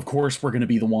 So, of course, we're going to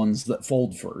be the ones that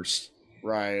fold first.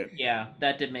 Right. Yeah,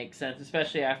 that did make sense,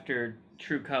 especially after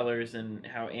True Colors and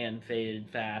how Anne faded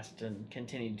fast and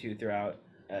continued to throughout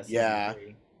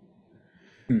season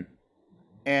 3.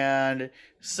 And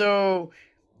so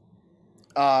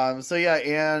yeah,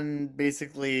 Anne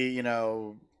basically, you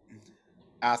know,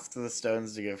 asks the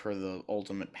stones to give her the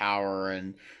ultimate power,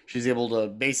 and she's able to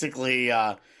basically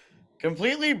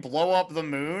completely blow up the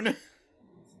moon.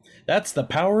 That's the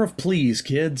power of please,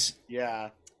 kids. Yeah.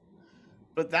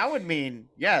 But that would mean,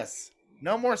 yes,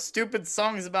 no more stupid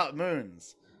songs about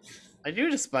moons. I do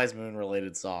despise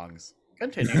moon-related songs.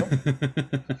 Continue.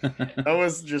 That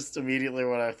was just immediately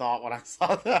what I thought when I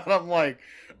saw that. I'm like,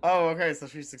 oh, okay, so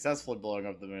she's successfully blowing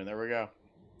up the moon. There we go.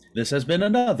 This has been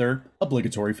another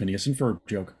obligatory Phineas and Ferb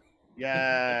joke.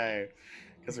 Yay.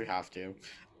 Because we have to.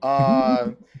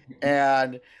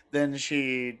 And then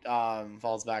she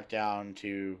falls back down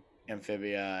to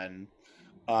Amphibia, and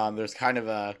there's kind of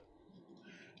a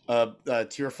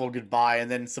tearful goodbye, and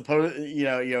then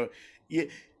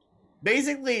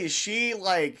basically she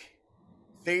like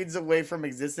fades away from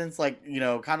existence, like, you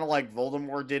know, kind of like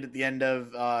Voldemort did at the end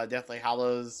of Deathly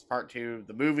Hallows Part 2,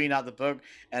 the movie, not the book.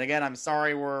 And again, I'm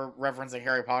sorry we're referencing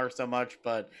Harry Potter so much,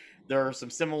 but there are some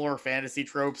similar fantasy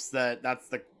tropes that's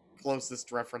the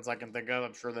closest reference I can think of.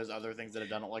 I'm sure there's other things that have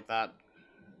done it like that.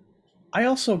 I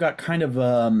also got kind of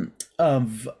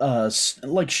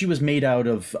like she was made out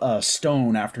of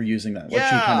stone after using that. Like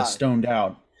she kind of stoned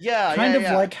out. Yeah, kind of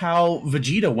like how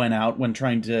Vegeta went out when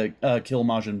trying to kill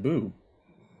Majin Buu.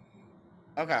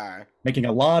 Okay. Making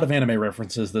a lot of anime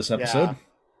references this episode.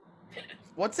 Yeah.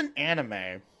 What's an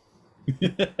anime?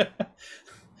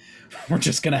 We're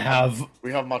just gonna have...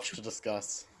 We have much to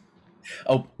discuss.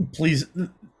 Oh, please.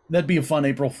 That'd be a fun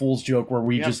April Fool's joke where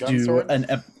we just do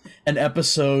an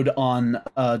episode on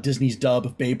Disney's dub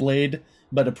of Beyblade,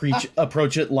 but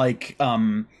approach it like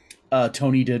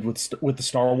Tony did with the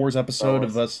Star Wars episode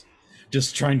of us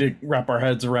just trying to wrap our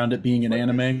heads around it being an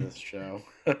anime. This show.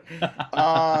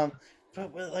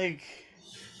 But like,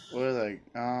 what is like?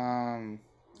 I've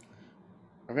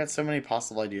got so many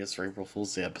possible ideas for April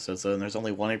Fool's Day episodes, and there's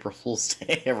only one April Fool's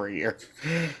Day every year.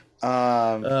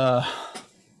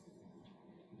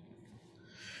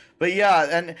 But yeah,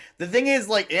 and the thing is,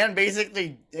 like, Anne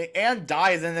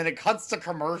dies, and then it cuts to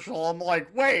commercial. I'm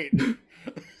like, wait.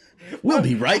 We'll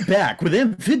be right back with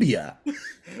Amphibia.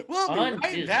 We'll be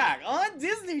right back on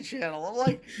Disney Channel. I'm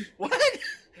like, what?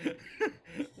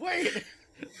 Wait.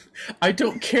 I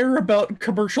don't care about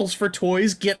commercials for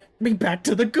toys. Get me back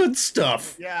to the good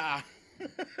stuff. Yeah.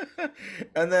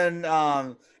 and then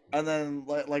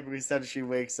like we said, she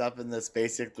wakes up in this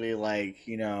basically like,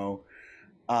 you know,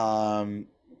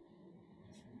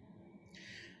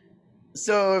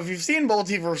 so if you've seen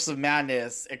Multiverse of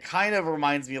Madness, it kind of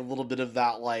reminds me a little bit of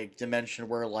that like dimension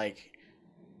where like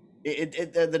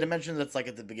the dimension that's like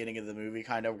at the beginning of the movie,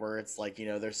 kind of where it's like, you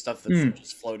know, there's stuff that's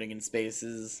just floating in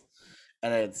spaces,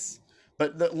 and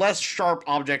but the less sharp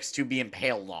objects to be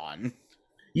impaled on.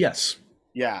 Yes.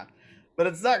 Yeah, but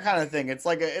it's that kind of thing. It's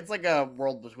like a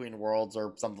world between worlds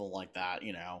or something like that,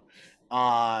 you know.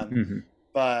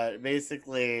 But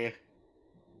basically,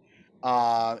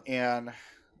 Anne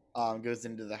goes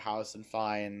into the house and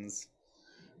finds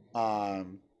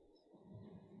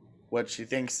what she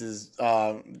thinks is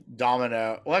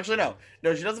Domino. Well, actually, no,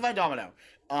 she doesn't find Domino.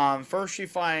 First, she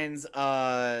finds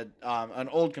an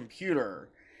old computer,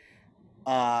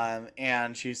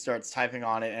 And she starts typing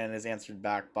on it and is answered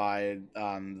back by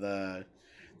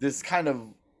this kind of,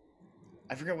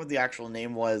 I forget what the actual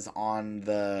name was on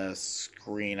the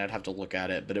screen. I'd have to look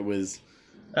at it, but it was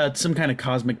It's some kind of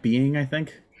cosmic being, I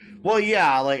think. well,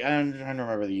 yeah, like I'm trying to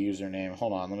remember the username.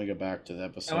 Hold on, let me go back to the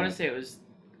episode. I want to say it was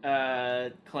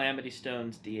Calamity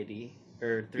Stone's deity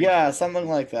or yeah, something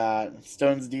like that.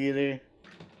 Stone's deity.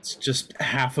 It's just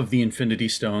half of the Infinity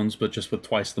Stones, but just with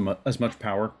twice as much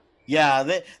power. Yeah,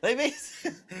 they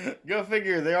basically, go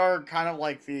figure, they are kind of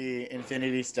like the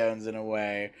Infinity Stones in a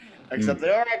way, except they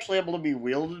are actually able to be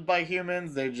wielded by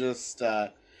humans. They just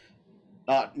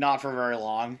not for very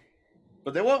long,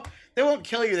 but they won't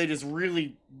kill you. They just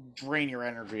really drain your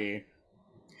energy.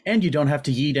 And you don't have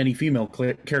to yeet any female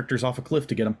characters off a cliff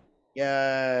to get them.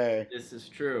 Yay! This is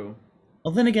true.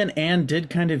 Well, then again, Anne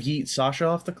did kind of yeet Sasha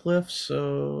off the cliff,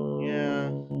 so yeah.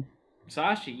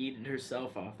 Sasha yeeted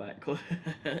herself off that cliff.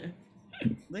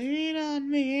 Lean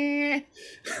on me.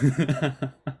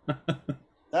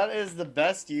 That is the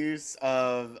best use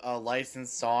of a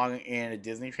licensed song in a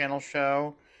Disney Channel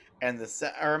show, and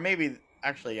or maybe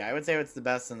actually, yeah, I would say it's the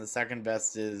best, and the second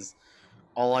best is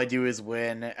 "All I Do Is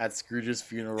Win" at Scrooge's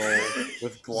funeral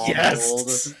with Glomgold.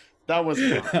 Yes! That was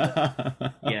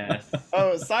fun. Yes.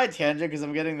 Oh, side tangent, because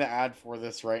I'm getting the ad for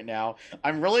this right now.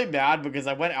 I'm really mad because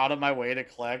I went out of my way to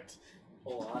collect.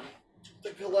 Hold on.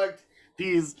 To collect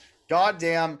these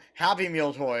goddamn Happy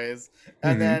Meal toys,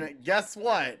 and then guess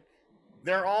what?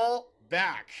 They're all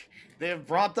back. They have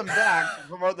brought them back to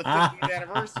promote the 50th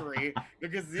anniversary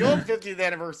because the old 50th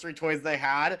anniversary toys they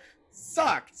had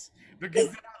sucked because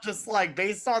they were just like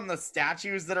based on the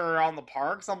statues that are around the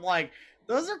parks. I'm like,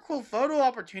 those are cool photo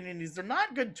opportunities. They're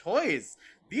not good toys.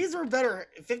 These are better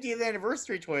 50th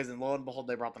anniversary toys, and lo and behold,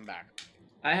 they brought them back.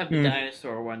 I have the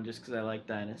dinosaur one just because I like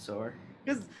dinosaur.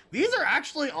 Because these are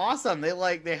actually awesome.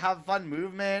 They have fun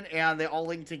movement, and they all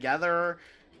link together.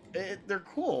 They're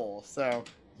cool. So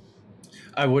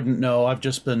I wouldn't know. I've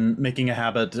just been making a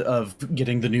habit of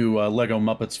getting the new Lego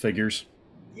Muppets figures.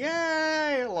 Yay!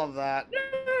 I love that.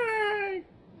 Yay!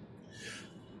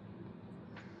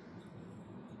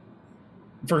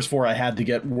 First four I had to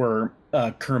get were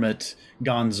Kermit,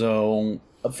 Gonzo,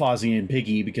 Fozzie, and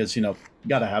Piggy because, you know,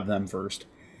 gotta have them first.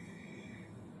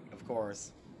 Of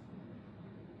course.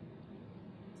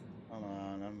 Hold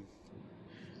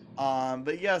on.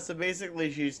 But yeah, so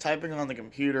basically she's typing on the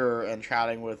computer and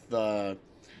chatting with the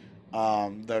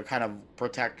kind of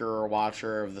protector or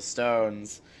watcher of the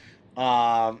stones.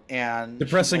 And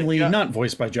depressingly not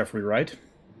voiced by Jeffrey Wright.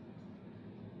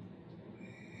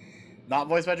 Not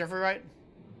voiced by Jeffrey Wright?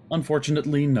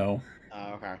 Unfortunately, no.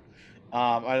 Oh, okay.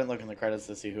 I didn't look in the credits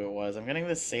to see who it was. I'm getting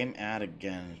the same ad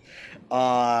again.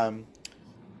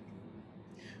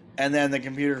 And then the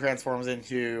computer transforms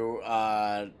into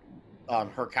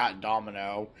her cat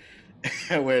Domino,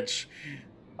 which,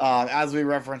 as we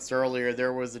referenced earlier,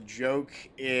 there was a joke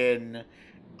in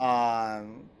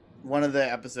one of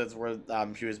the episodes where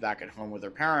she was back at home with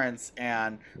her parents,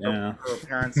 and her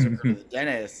parents took her to the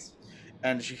dentist,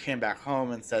 and she came back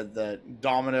home and said that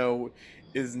Domino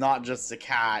is not just a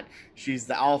cat. She's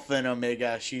the alpha and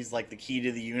omega. She's like the key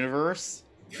to the universe.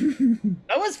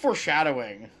 That was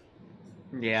foreshadowing.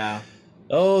 Yeah.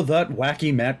 Oh, that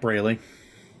wacky Matt Braley.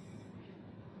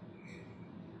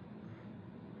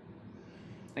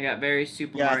 I got very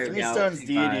Super Mario Three Galaxy Stones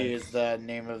Deity vibes. is the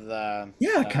name of the...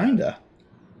 Yeah, kinda.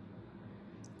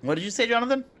 What did you say,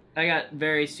 Jonathan? I got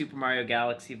very Super Mario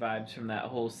Galaxy vibes from that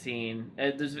whole scene.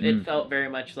 It felt very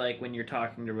much like when you're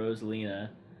talking to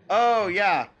Rosalina. Oh,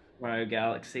 yeah. Mario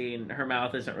Galaxy, and her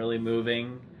mouth isn't really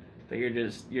moving, but you're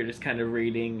just kind of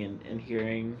reading and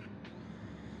hearing.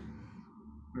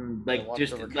 Like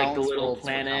just like the little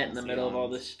planet in the middle of all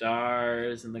the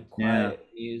stars and the quiet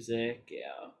music.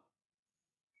 Yeah.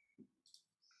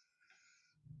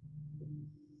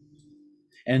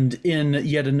 And in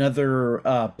yet another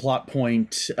plot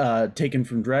point taken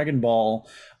from Dragon Ball,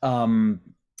 the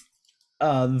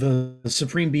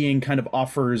Supreme Being kind of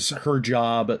offers her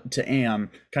job to Anne,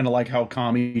 kind of like how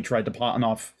Kami tried to pawn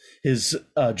off his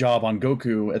job on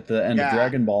Goku at the end of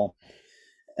Dragon Ball.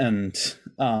 And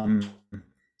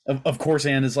of course,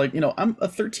 Anne is like, you know, I'm a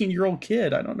 13-year-old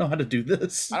kid. I don't know how to do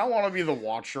this. I don't want to be the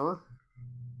Watcher.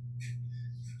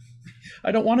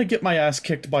 I don't want to get my ass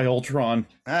kicked by Ultron.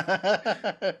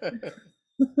 The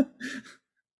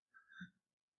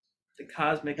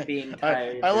cosmic being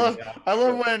tired. I love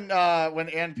when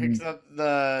Anne picks up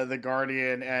the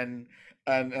Guardian and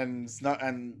when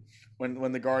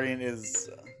the Guardian is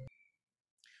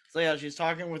so yeah, she's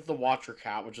talking with the Watcher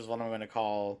Cat, which is what I'm going to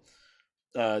call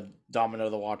Domino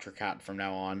the Watcher Cat from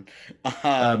now on.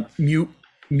 Mute.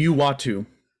 Muwatu.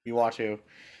 Muwatu.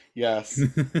 Yes.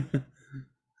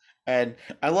 And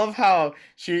I love how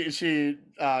she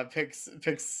picks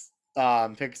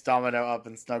Domino up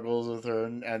and snuggles with her,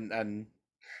 and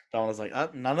Domino's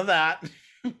like, none of that.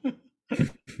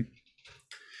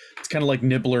 It's kind of like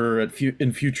Nibbler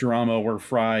in Futurama, where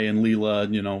Fry and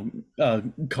Leela,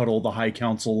 cuddle the High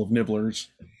Council of Nibblers.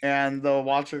 And the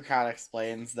Watcher Cat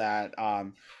explains that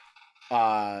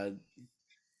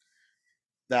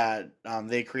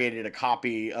they created a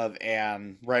copy of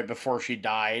Anne right before she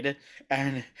died,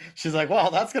 and she's like, well,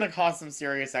 that's going to cause some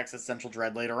serious existential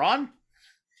dread later on.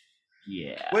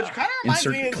 Yeah. Which kind of reminds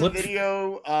me of the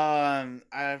video,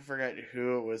 I forget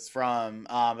who it was from,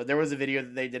 but there was a video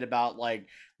that they did about, like,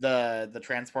 the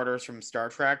transporters from Star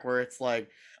Trek, where it's like,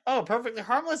 oh, perfectly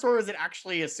harmless, or is it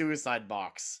actually a suicide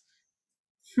box?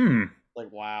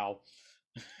 Like, wow.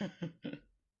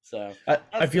 So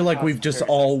I feel like we've just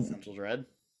all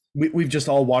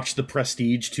watched The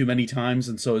Prestige too many times,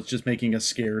 and so it's just making us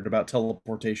scared about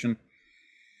teleportation.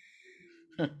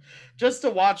 Just a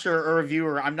watcher or a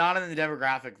viewer. I'm not in the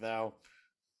demographic, though.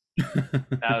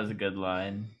 That was a good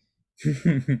line.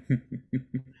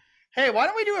 Hey, why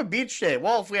don't we do a beach day?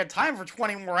 Well, if we had time for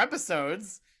 20 more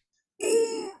episodes.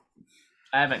 I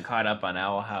haven't caught up on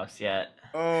Owl House yet.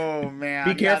 Oh, man.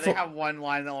 Be careful. Yeah, they have one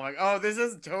line that I'm like, oh, this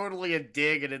is totally a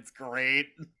dig, and it's great.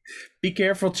 Be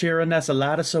careful, Chiron. That's a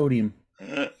lot of sodium.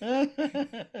 I'm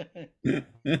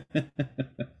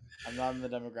not in the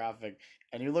demographic.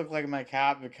 And you look like my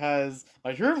cat because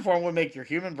my true form would make your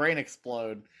human brain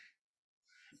explode.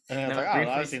 And it's like, oh,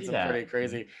 I've seen some pretty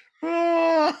crazy.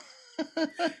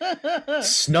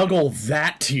 Snuggle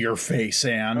that to your face,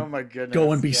 Anne. Oh my goodness.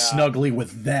 Go and be snuggly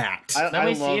with that.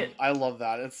 I love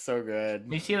that. It's so good.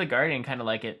 You see the Guardian kind of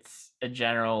like it's a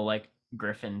general like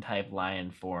Griffin type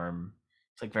lion form.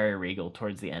 It's like very regal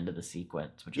towards the end of the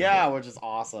sequence, which is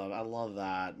awesome. I love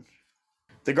that.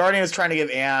 The Guardian is trying to give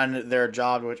Anne their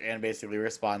job, to which Anne basically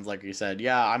responds, like you said,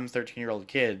 yeah, I'm a 13-year-old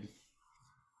kid.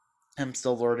 I'm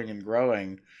still learning and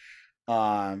growing.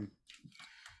 And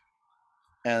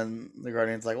the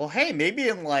Guardian's like, well, hey, maybe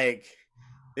in like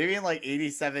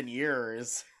 87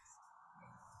 years,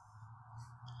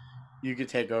 you could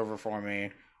take over for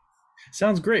me.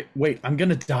 Sounds great. Wait, I'm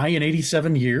gonna die in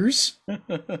 87 years?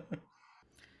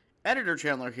 Editor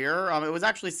Chandler here. It was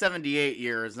actually 78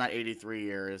 years, not 83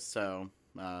 years. So,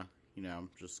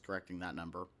 just correcting that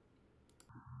number.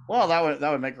 Well,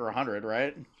 that would make her 100,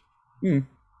 right?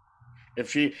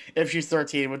 If she's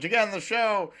 13, which again, the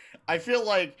show, I feel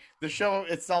like the show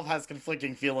itself has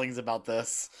conflicting feelings about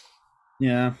this.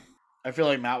 Yeah. I feel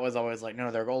like Matt was always like,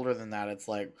 no, they're older than that. It's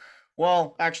like,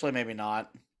 well, actually, maybe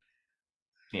not.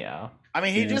 Yeah. I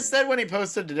mean, he just said when he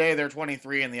posted today they're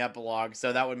 23 in the epilogue,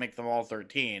 so that would make them all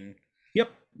 13.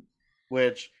 Yep.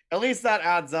 Which, at least that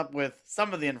adds up with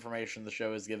some of the information the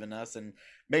show has given us and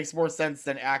makes more sense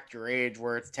than Act Your Age,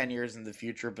 where it's 10 years in the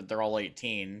future, but they're all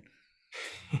 18.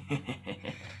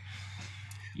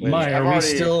 Are we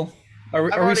still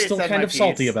kind of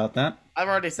salty about that? I've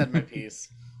already said my piece.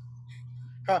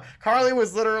 Carly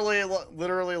was literally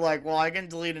like, well, I can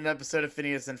delete an episode of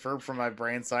Phineas and Ferb from my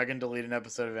brain, so I can delete an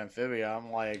episode of Amphibia.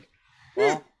 I'm like,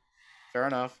 well, fair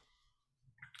enough.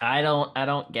 I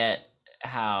don't get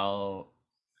how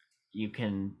you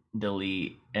can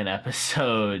delete an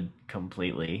episode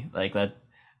completely like that.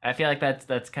 I feel like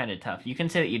that's kind of tough. You can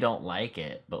say that you don't like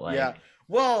it, but like, yeah.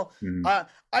 Well,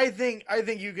 I think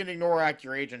you can ignore Act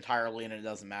Your Age entirely, and it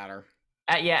doesn't matter.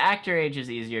 Yeah, Act Your Age is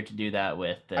easier to do that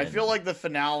with. I feel like the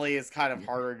finale is kind of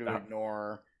harder to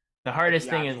ignore. The hardest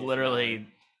thing is literally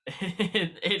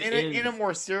in a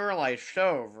more serialized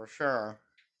show, for sure.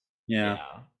 Yeah.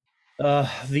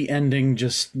 The ending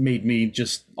just made me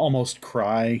just almost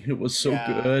cry. It was so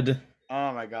good.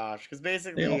 Oh my gosh! Because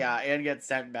basically, Anne gets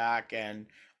sent back, and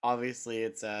obviously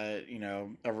it's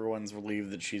everyone's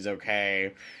relieved that she's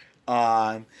okay.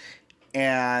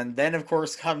 And then, of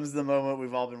course, comes the moment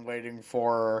we've all been waiting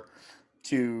for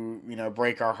to,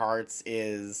 break our hearts,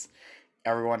 is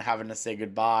everyone having to say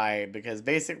goodbye. Because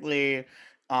basically,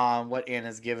 what Anne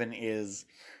is given is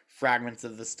fragments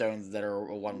of the stones that are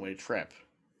a one-way trip.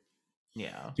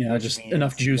 Yeah. Yeah, just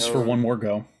enough juice for one more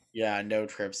go. Yeah, no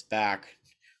trips back.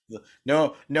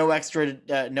 No extra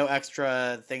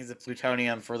things of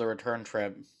plutonium for the return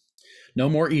trip. No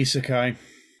more isekai.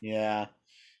 Yeah.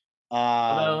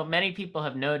 Although many people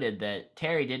have noted that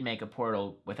Terry did make a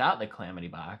portal without the Calamity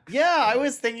Box. Yeah, I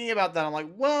was thinking about that. I'm like,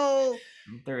 well,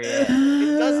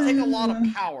 it does take a lot of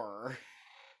power.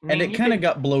 And it kind of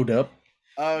got blowed up.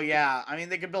 Oh, yeah. I mean,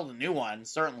 they could build a new one.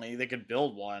 Certainly, they could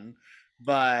build one.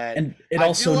 But and it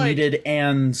also needed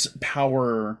Anne's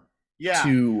power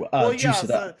to juice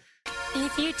it up.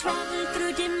 If you travel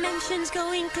through dimensions,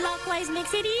 going clockwise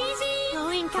makes it easy.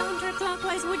 Going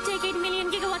counterclockwise would take 8 million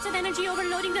gigawatts of energy,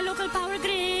 overloading the local power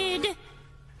grid.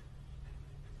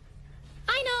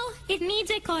 I know, it needs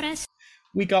a chorus.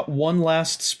 We got one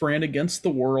last sprint against the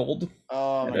world.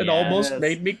 Oh, and it almost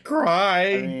made me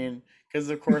cry. I mean, because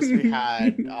of course we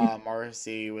had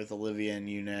Marcy with Olivia and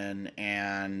Yunin,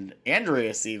 and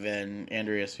Andreas even.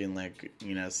 Andreas being like,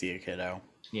 see a kiddo.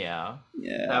 Yeah.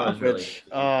 That was really...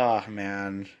 Oh,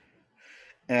 man.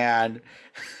 And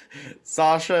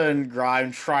Sasha and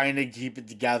Grime trying to keep it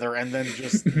together and then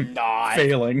just not.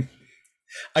 Failing.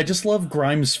 I just love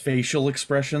Grimes' facial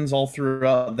expressions all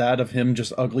throughout that of him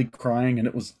just ugly crying, and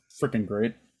it was freaking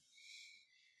great.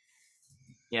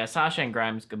 Yeah, Sasha and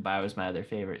Grimes' goodbye was my other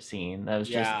favorite scene. That was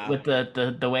just with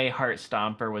the way Heart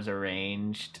Stomper was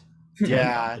arranged.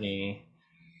 Yeah.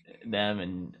 Them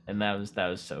and that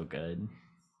was so good.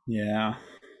 Yeah.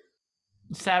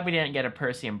 Sad we didn't get a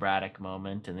Percy and Braddock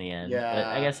moment in the end. Yeah. But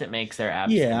I guess it makes their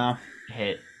absence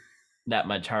hit that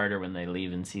much harder when they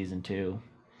leave in season 2.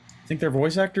 Think their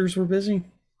voice actors were busy?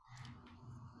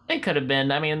 They could have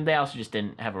been. I mean, they also just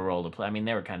didn't have a role to play. I mean,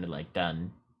 they were kind of like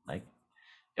done. Like,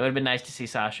 it would have been nice to see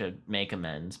Sasha make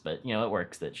amends, but it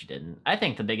works that she didn't. I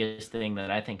think the biggest thing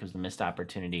that I think was the missed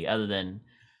opportunity, other than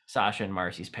Sasha and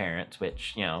Marcy's parents,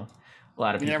 which a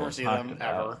lot of people never see them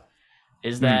about, ever,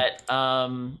 is that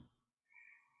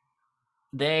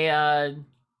they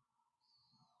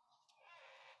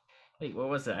wait, what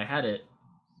was it? I had it.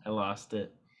 I lost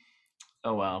it.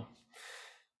 Oh well.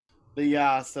 But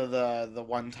yeah, so the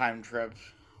one-time trip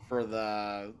for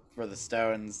the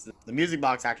stones, the music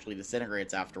box actually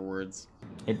disintegrates afterwards.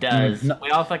 It does. We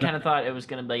also kind of thought it was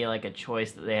going to be like a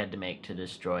choice that they had to make to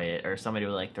destroy it, or somebody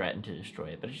would like threaten to destroy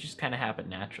it, but it just kind of happened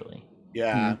naturally.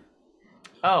 Yeah.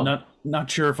 Oh. Not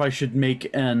sure if I should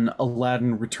make an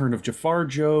Aladdin Return of Jafar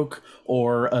joke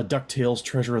or a DuckTales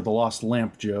Treasure of the Lost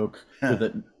Lamp joke with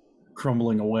it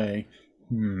crumbling away.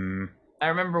 I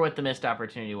remember what the missed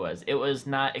opportunity was. It was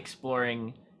not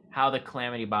exploring how the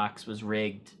Calamity Box was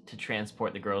rigged to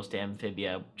transport the girls to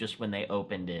Amphibia just when they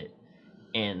opened it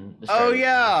in the start. Oh,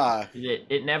 yeah!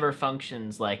 It never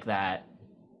functions like that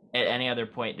at any other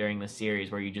point during the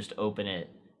series where you just open it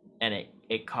and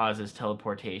it causes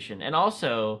teleportation. And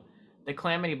also, the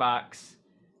Calamity Box,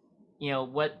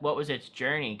 what was its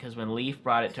journey? Because when Leaf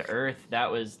brought it to Earth,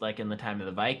 that was like in the time of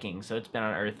the Vikings, so it's been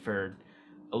on Earth for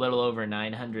a little over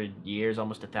 900 years,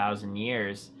 almost 1,000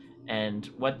 years. And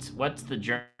what's the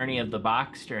journey of the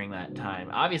box during that time?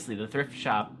 Obviously, the thrift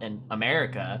shop in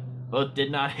America both did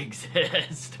not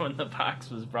exist when the box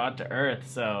was brought to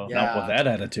Earth. So not with that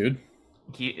attitude.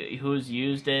 Who's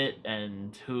used it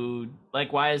and who?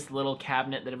 Like, why is the little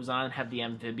cabinet that it was on have the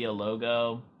Amphibia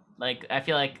logo? Like, I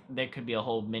feel like there could be a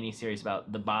whole mini series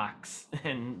about the box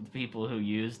and the people who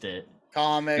used it.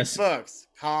 Comic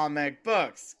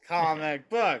books.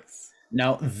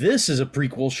 Now, this is a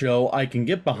prequel show I can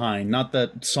get behind, not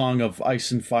that Song of Ice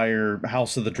and Fire,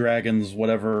 House of the Dragons,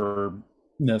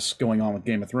 whatever-ness going on with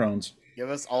Game of Thrones. Give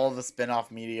us all of the spin-off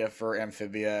media for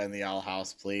Amphibia and the Owl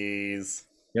House, please.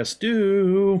 Yes,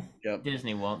 do. Yep.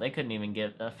 Disney won't. They couldn't even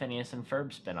get a Phineas and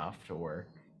Ferb spin-off to work.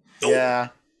 Yeah.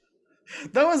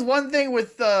 That was one thing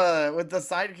with the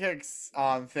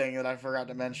sidekicks thing that I forgot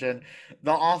to mention.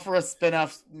 They'll offer us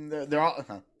spin-offs. They'll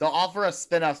offer us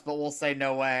spin-offs, but we'll say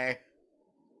no way.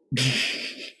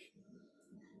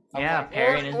 Yeah,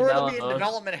 Perry and Isabella it'll be in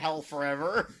development hell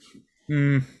forever.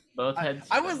 Both had.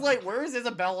 I was like, "Where is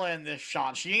Isabella in this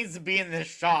shot? She needs to be in this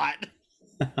shot."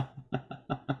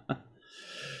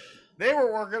 They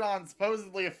were working on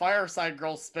supposedly a Fireside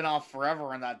Girls spin-off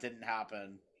forever, and that didn't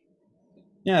happen.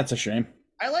 Yeah, it's a shame.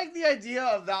 I like the idea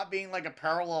of that being like a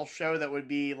parallel show that would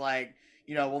be like,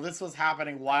 this was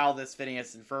happening while this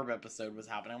Phineas and Ferb episode was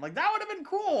happening. I'm like, that would have been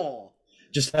cool.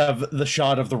 Just have the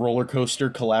shot of the roller coaster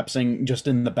collapsing just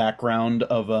in the background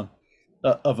of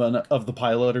the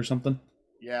pilot or something.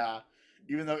 Yeah,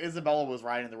 even though Isabella was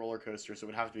riding the roller coaster, so it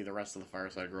would have to be the rest of the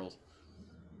Fireside Girls.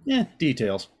 Yeah,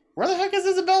 details. Where the heck is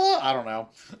Isabella? I don't know.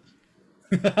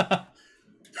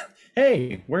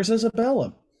 Hey, where's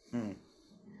Isabella?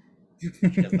 She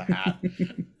has the hat.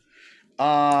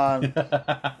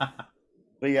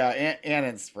 But yeah, Anne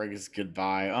and Sprig's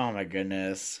goodbye. Oh my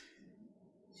goodness.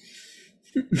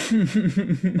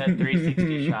 That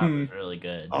 360 shot was really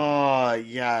good. Oh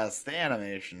yes, the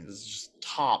animation is just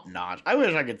top notch. I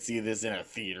wish I could see this in a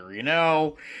theater,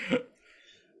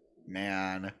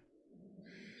 Man.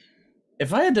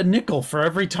 If I had a nickel for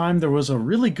every time there was a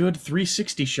really good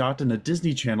 360 shot in a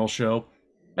Disney Channel show,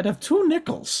 I'd have 2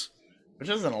 nickels. Which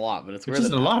isn't a lot, but it's weird. Which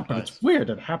isn't a lot, but it's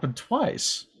weird. It happened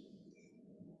twice.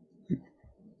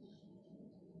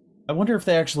 I wonder if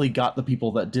they actually got the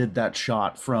people that did that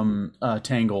shot from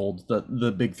Tangled,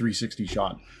 the big 360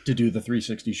 shot, to do the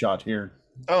 360 shot here.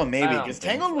 Oh, maybe, because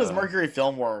Tangled was Mercury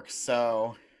Filmworks,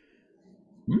 so...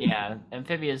 Yeah,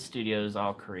 Amphibia Studios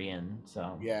all Korean,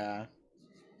 so... Yeah.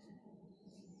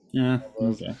 Yeah,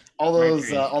 okay. All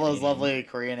those lovely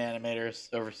Korean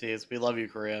animators overseas. We love you,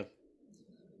 Korea.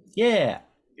 Yeah.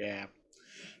 Yeah.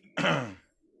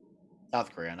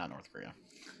 South Korea, not North Korea.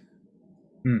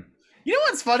 You know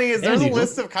what's funny is there's a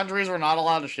list of countries we're not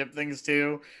allowed to ship things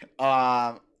to,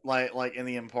 like in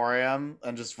the Emporium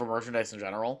and just for merchandise in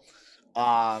general.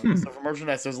 So for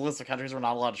merchandise, there's a list of countries we're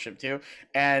not allowed to ship to,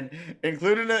 and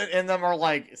included in them are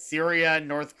like Syria and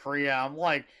North Korea. I'm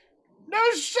like, no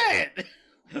shit,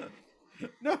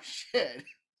 no shit.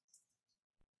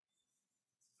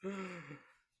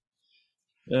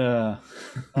 Yeah.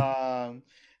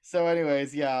 So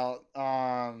anyways, yeah.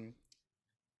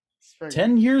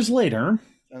 10 years later.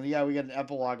 And yeah, we get an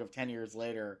epilogue of 10 years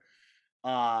later.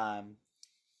 Frog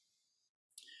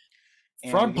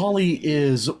Polly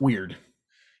is weird.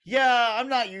 Yeah, I'm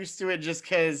not used to it just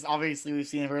because obviously we've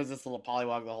seen her as this little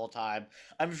polywog the whole time.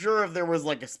 I'm sure if there was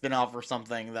like a spin-off or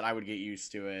something that I would get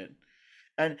used to it.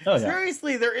 And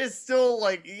seriously, there is still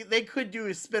like they could do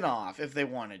a spin-off if they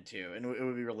wanted to, and it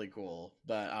would be really cool.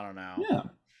 But I don't know.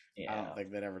 Yeah. I don't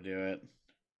think they'd ever do it.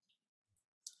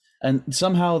 And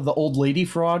somehow the old lady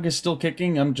frog is still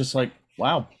kicking. I'm just like,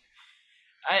 wow.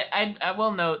 I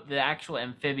will note the actual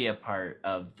Amphibia part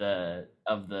of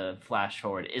the flash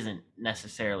forward isn't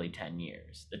necessarily 10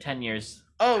 years. The 10 years.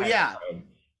 Oh yeah.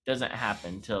 Doesn't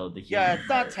happen till the it's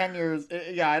not 10 years.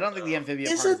 Yeah, I don't think the Amphibia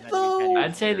is part it though?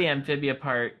 I'd say the Amphibia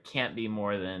part can't be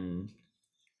more than,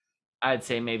 I'd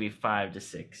say maybe 5 to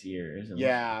 6 years.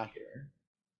 Yeah.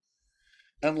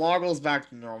 And Loggle's back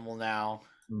to normal now.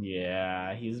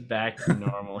 Yeah, he's back to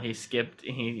normal. He skipped.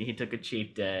 He took a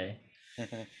cheat day.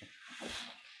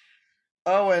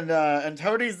 Oh, and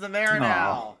Toadie's the mayor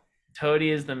now.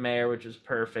 Toadie is the mayor, which was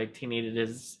perfect. He needed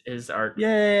his art.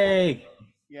 Yay!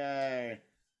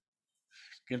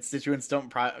 Constituents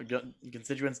don't.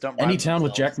 Any town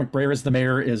with Jack McBrayer as the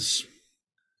mayor is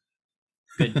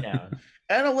good town.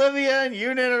 And Olivia and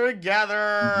Unit are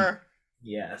together.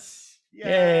 Yes.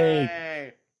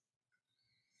 Yay!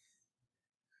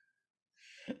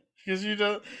 Because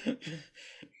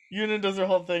Unit does her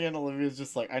whole thing, and Olivia's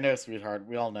just like, "I know, sweetheart.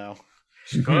 We all know."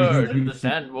 Scourge of the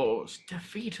Sand Wolves,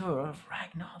 defeater of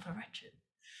Ragnar the Wretched.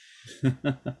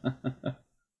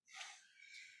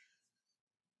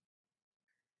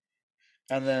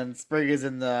 And then Sprig is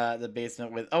in the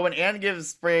basement with... Oh, and Anne gives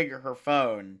Sprig her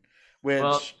phone,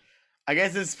 which I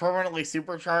guess is permanently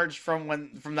supercharged from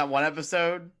that one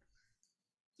episode.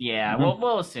 Yeah,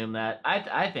 we'll assume that.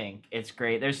 I think it's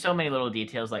great. There's so many little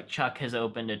details, like Chuck has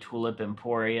opened a tulip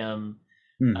emporium.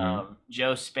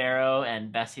 Joe Sparrow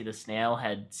and Bessie the Snail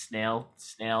had snail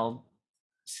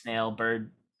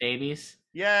bird babies.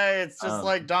 Yeah, it's just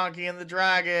like Donkey and the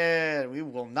Dragon. We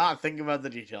will not think about the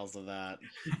details of that.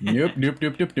 Nope.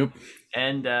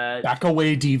 And back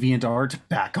away, DeviantArt.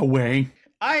 Back away.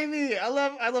 Ivy, I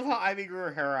love how Ivy grew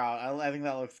her hair out. I think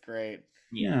that looks great.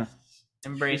 Yeah.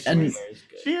 Embrace and her hair is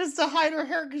good. She used to hide her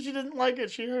hair because she didn't like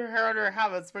it. She hid her hair under her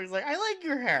habit. Spring's like, I like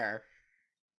your hair.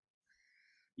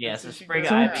 Yeah, so Sprig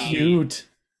so Ivy, cute.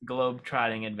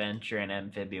 globe-trotting adventure and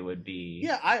Amphibia would be...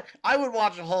 Yeah, I would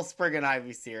watch a whole Sprig and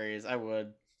Ivy series. I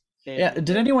would. Yeah,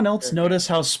 did anyone else notice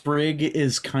how Sprig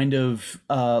is kind of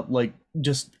like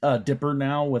just a dipper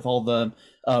now with all the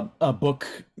book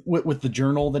with the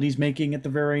journal that he's making at the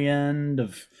very end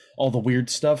of all the weird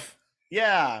stuff?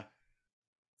 Yeah.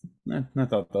 I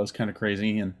thought that was kind of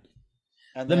crazy. And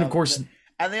then, of course...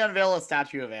 And they unveil a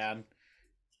statue of Anne.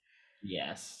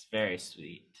 Yes, very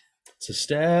sweet. It's a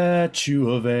statue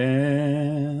of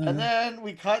Anne. And then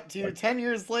we cut to 10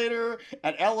 years later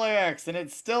at LAX, and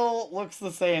it still looks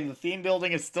the same. The theme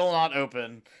building is still not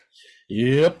open.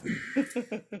 Yep.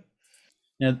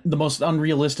 Yeah, the most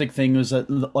unrealistic thing was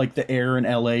that like the air in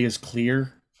LA is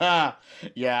clear.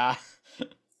 Yeah.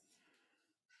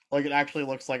 Like it actually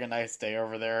looks like a nice day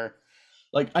over there.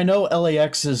 Like, I know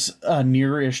LAX is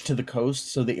near-ish to the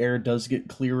coast, so the air does get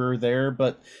clearer there,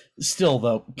 but still,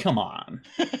 though, come on.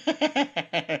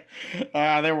 They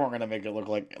weren't going to make it look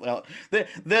like...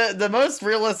 The most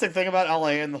realistic thing about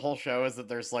LA in the whole show is that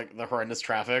there's, like, the horrendous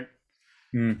traffic.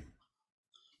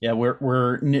 Yeah,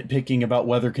 we're nitpicking about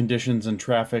weather conditions and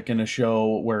traffic in a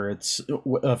show where it's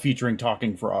featuring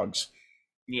talking frogs.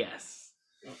 Yes.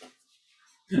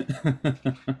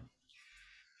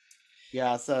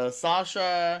 Yeah, so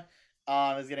Sasha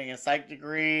is getting a psych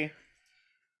degree.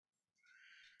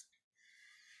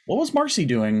 What was Marcy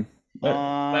doing?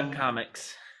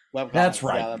 Webcomics. Webcomics. That's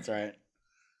right. Yeah, that's right.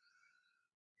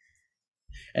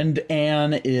 And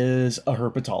Anne is a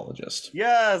herpetologist.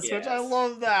 Yes, which I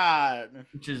love that.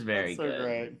 Which is very so good.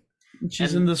 Great.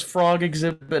 She's in this frog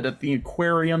exhibit at the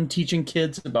aquarium teaching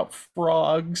kids about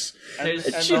frogs. And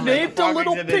she named a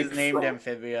little pig is named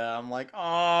Amphibia. I'm like,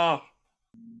 oh.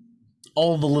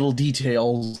 All the little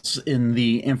details in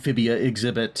the Amphibia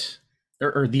exhibit,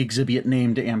 or the exhibit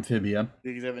named Amphibia.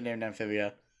 The exhibit named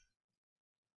Amphibia.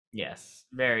 Yes,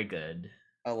 very good.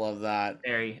 I love that.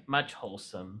 Very much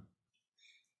wholesome.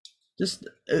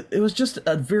 It was just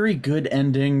a very good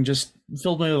ending, just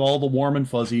filled me with all the warm and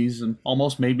fuzzies and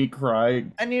almost made me cry.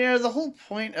 And the whole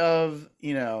point of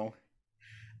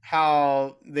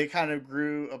how they kind of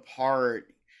grew apart,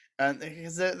 and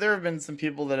because there have been some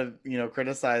people that have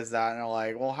criticized that and are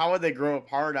like, well, how would they grow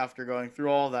apart after going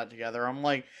through all that together? I'm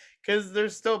like, because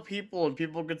there's still people and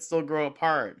people could still grow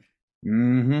apart.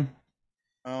 Mm-hmm.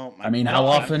 Oh my! I mean, how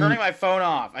often? I'm turning my phone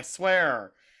off. I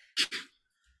swear.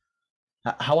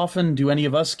 How often do any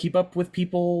of us keep up with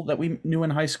people that we knew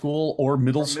in high school or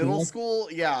middle school? Middle school,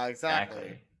 yeah,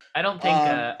 exactly. I don't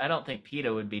think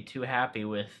PETA would be too happy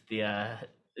with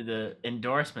the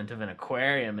endorsement of an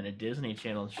aquarium in a Disney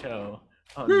Channel show.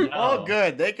 Oh no! Oh,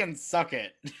 good. They can suck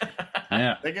it.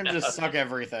 Yeah, they can just suck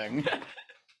everything.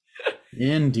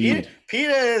 Indeed.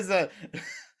 PETA is a.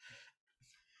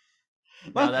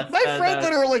 My friend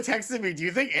literally texted me, do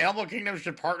you think Animal Kingdom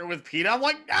should partner with PETA? I'm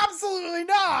like, absolutely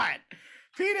not!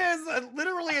 PETA is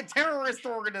literally a terrorist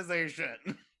organization.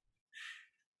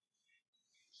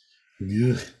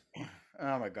 Yeah.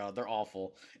 Oh my god, they're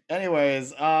awful.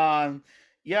 Anyways, yeah,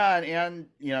 and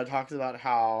talks about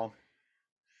how,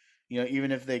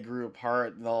 even if they grew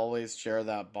apart, they'll always share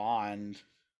that bond.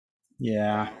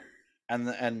 Yeah.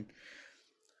 And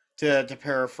to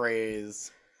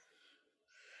paraphrase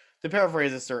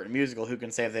a certain musical, who can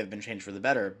say if they've been changed for the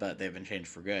better, but they've been changed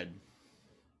for good.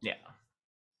 Yeah.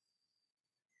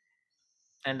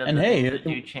 And hey, if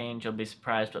you change, you'll be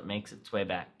surprised what makes its way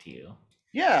back to you.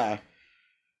 Yeah.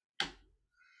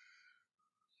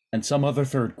 And some other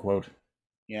third quote.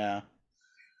 Yeah.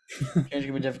 Change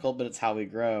can be difficult, but it's how we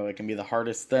grow. It can be the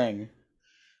hardest thing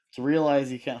to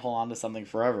realize you can't hold on to something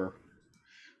forever.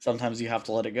 Sometimes you have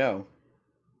to let it go.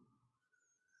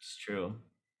 It's true.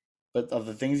 But of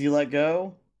the things you let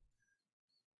go,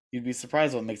 you'd be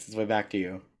surprised what makes its way back to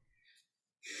you.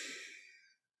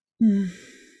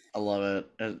 I love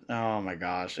it. Oh my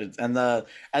gosh! And the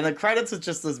credits with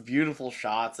just those beautiful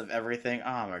shots of everything.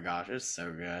 Oh my gosh, it's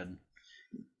so good.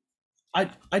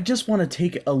 I just want to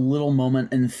take a little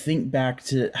moment and think back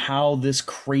to how this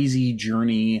crazy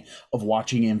journey of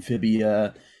watching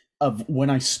Amphibia, of when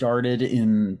I started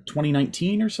in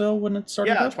 2019 or so, when it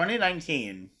started. Yeah,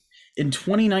 2019. In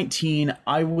 2019,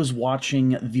 I was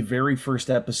watching the very first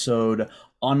episode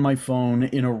on my phone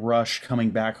in a rush coming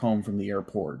back home from the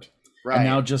airport. Right. And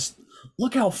now just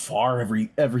look how far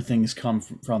everything's come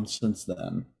from since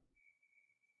then.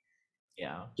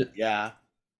 Yeah. Yeah.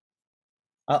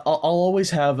 I'll always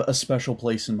have a special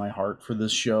place in my heart for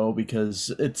this show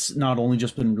because it's not only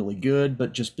just been really good,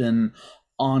 but just been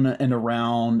on and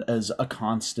around as a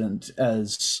constant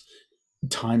as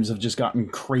times have just gotten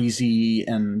crazy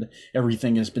and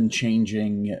everything has been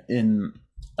changing in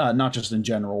not just in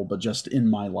general, but just in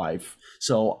my life.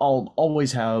 So I'll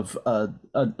always have a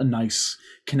nice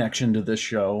connection to this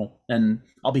show, and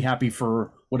I'll be happy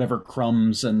for whatever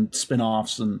crumbs and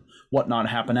spin-offs and whatnot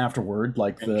happen afterward,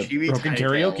 like and the Broken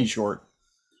Karaoke Tales. Short.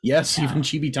 Yes, yeah. Even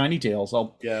Chibi Tiny Tales.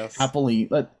 I'll happily,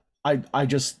 but I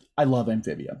love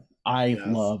Amphibia. I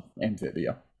love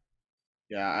Amphibia.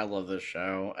 Yeah, I love this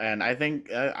show, and I think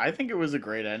it was a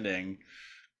great ending.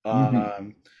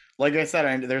 Like I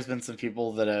said, there's been some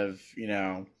people that have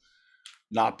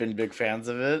not been big fans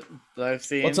of it that I've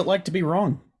seen. What's it like to be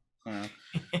wrong?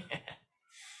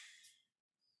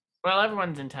 Well,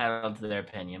 everyone's entitled to their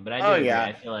opinion, but I do agree.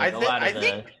 I feel like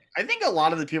I think a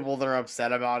lot of the people that are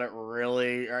upset about it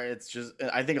really are. It's just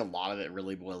I think a lot of it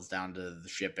really boils down to the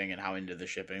shipping and how into the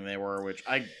shipping they were, which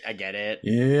I get it.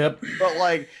 Yep. But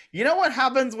what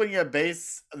happens when you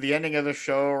base the ending of a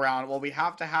show around? Well, we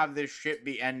have to have this shit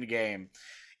be endgame.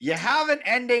 You have an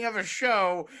ending of a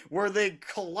show where they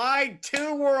collide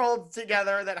two worlds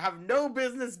together that have no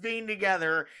business being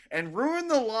together and ruin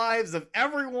the lives of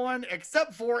everyone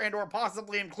except for and or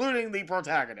possibly including the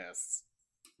protagonists.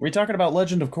 Are we talking about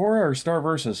Legend of Korra or Star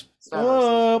Versus?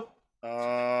 Star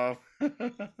Versus.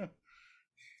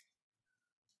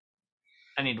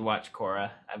 I need to watch Korra.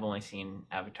 I've only seen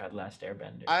Avatar: The Last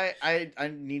Airbender.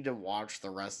 I need to watch the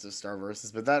rest of Star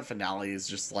Versus, but that finale is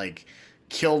just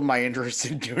killed my interest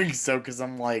in doing so because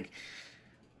I'm like,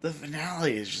 the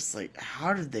finale is just like,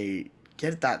 how did they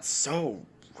get that so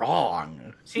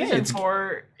wrong? Season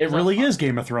 4. It really is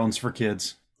Game of Thrones for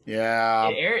kids. Yeah.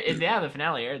 The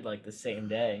finale aired like the same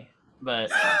day.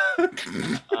 But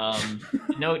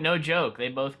no joke, they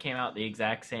both came out the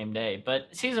exact same day. But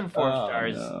season 4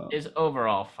 stars is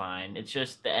overall fine. It's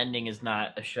just the ending is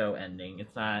not a show ending. It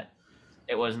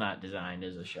was not designed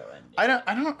as a show ending.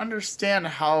 I don't understand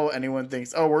how anyone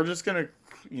thinks, oh, we're just gonna,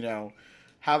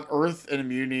 have Earth and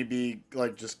immunity be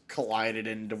like just collided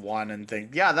into one and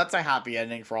think, yeah, that's a happy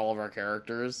ending for all of our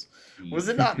characters. Was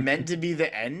it not meant to be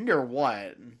the end or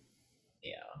what?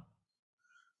 Yeah.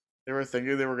 They were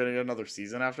thinking they were going to get another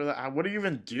season after that. What do you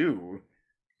even do?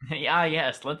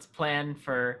 Yes. Let's plan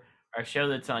for our show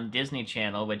that's on Disney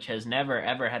Channel, which has never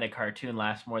ever had a cartoon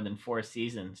last more than 4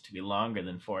 seasons, to be longer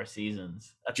than 4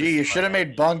 seasons. Gee, you should have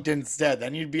made Bunked instead.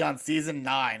 Then you'd be on season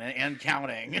 9 and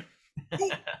counting.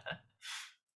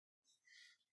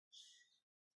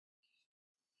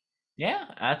 Yeah,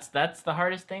 that's the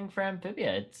hardest thing for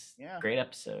Amphibia. It's great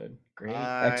episode. Great.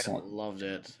 Excellent. Loved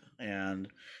it. And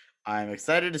I'm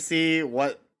excited to see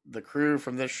what the crew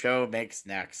from this show makes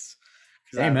next.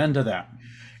 Amen to that.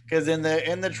 Because in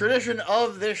the tradition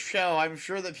of this show, I'm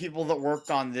sure that people that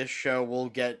worked on this show will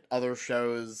get other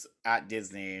shows at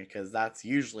Disney, because that's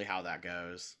usually how that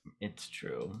goes. It's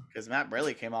true. Because Matt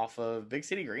Braley came off of Big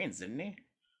City Greens, didn't he?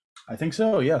 I think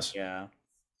so, yes. Yeah.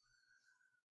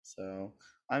 So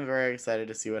I'm very excited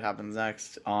to see what happens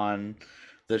next on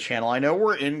the channel. I know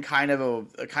we're in kind of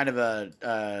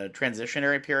a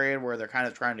transitionary period where they're kind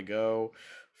of trying to go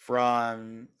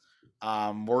from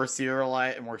more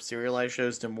serialized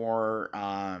shows to more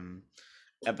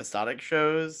episodic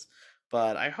shows,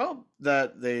 but I hope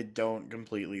that they don't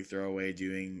completely throw away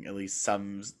doing at least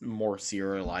some more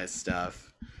serialized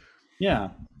stuff.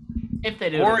 Yeah. If they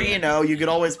do, or you could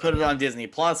always put it on Disney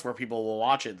Plus where people will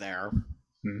watch it there.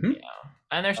 Mm-hmm. Yeah.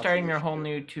 And they're starting their whole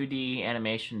new 2D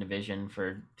animation division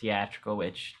for theatrical,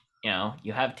 which,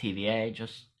 you have TVA,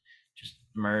 just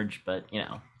merge, but,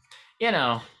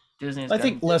 Disney's I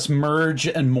think less merge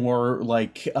and more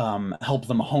like help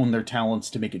them hone their talents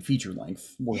to make it feature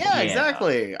length. Yeah,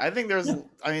 exactly. I think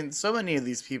so many of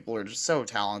these people are just so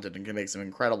talented and can make some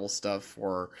incredible stuff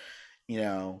for,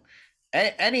 any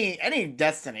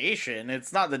destination.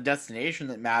 It's not the destination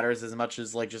that matters as much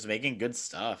as like just making good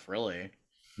stuff, really.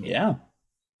 Yeah.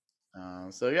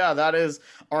 So yeah, that is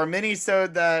our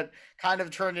mini-sode that kind of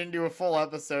turned into a full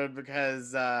episode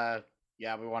because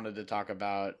we wanted to talk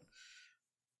about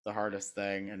the hardest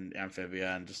thing in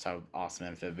Amphibia and just how awesome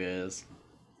Amphibia is.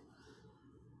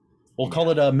 We'll call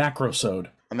it a macrosode.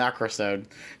 A macrosode.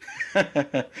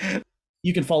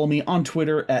 You can follow me on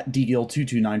Twitter at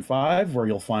DGil2295, where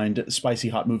you'll find spicy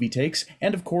hot movie takes,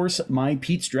 and of course my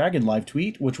Pete's Dragon live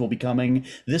tweet, which will be coming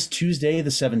this Tuesday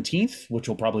the 17th, which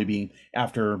will probably be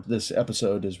after this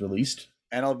episode is released.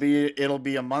 And it'll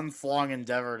be a month-long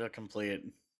endeavor to complete.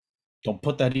 Don't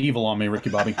put that evil on me, Ricky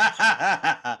Bobby.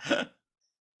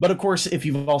 But of course, if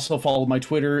you've also followed my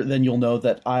Twitter, then you'll know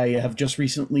that I have just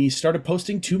recently started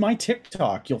posting to my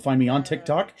TikTok. You'll find me on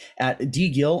TikTok at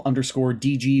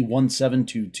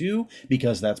DGil_DG1722,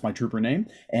 because that's my trooper name.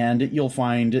 And you'll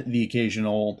find the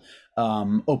occasional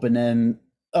open-end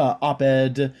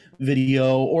op-ed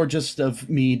video, or just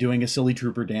of me doing a silly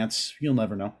trooper dance. You'll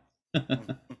never know. All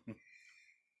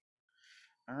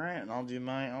right, and I'll do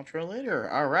my outro later.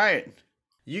 All right.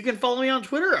 You can follow me on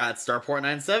Twitter at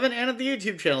Starport97 and at the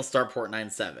YouTube channel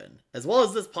Starport97, as well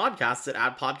as this podcast at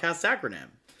 @Podcast Acronym.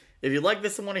 If you like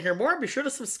this and want to hear more, be sure to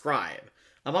subscribe.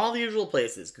 I'm on all the usual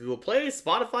places: Google Play,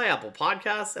 Spotify, Apple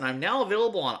Podcasts, and I'm now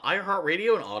available on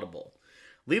iHeartRadio and Audible.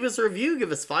 Leave us a review,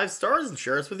 give us 5 stars, and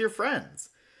share us with your friends.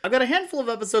 I've got a handful of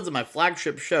episodes of my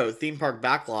flagship show, Theme Park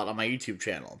Backlot, on my YouTube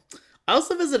channel. I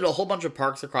also visited a whole bunch of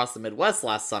parks across the Midwest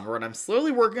last summer, and I'm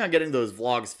slowly working on getting those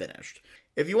vlogs finished.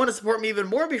 If you want to support me even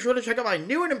more, be sure to check out my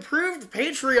new and improved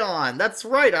Patreon. That's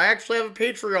right, I actually have a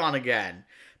Patreon again.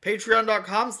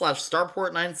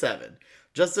 Patreon.com/Starport97.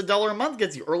 Just $1 a month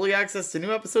gets you early access to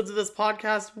new episodes of this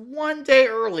podcast 1 day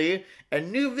early,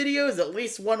 and new videos at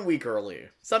least 1 week early.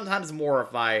 Sometimes more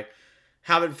if I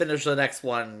haven't finished the next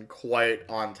one quite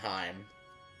on time.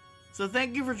 So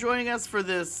thank you for joining us for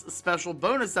this special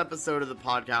bonus episode of the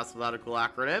podcast without a cool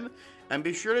acronym. And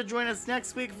be sure to join us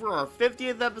next week for our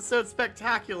 50th episode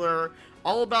spectacular,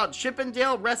 all about Chip and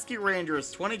Dale Rescue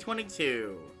Rangers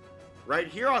 2022. Right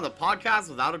here on the podcast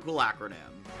without a cool acronym.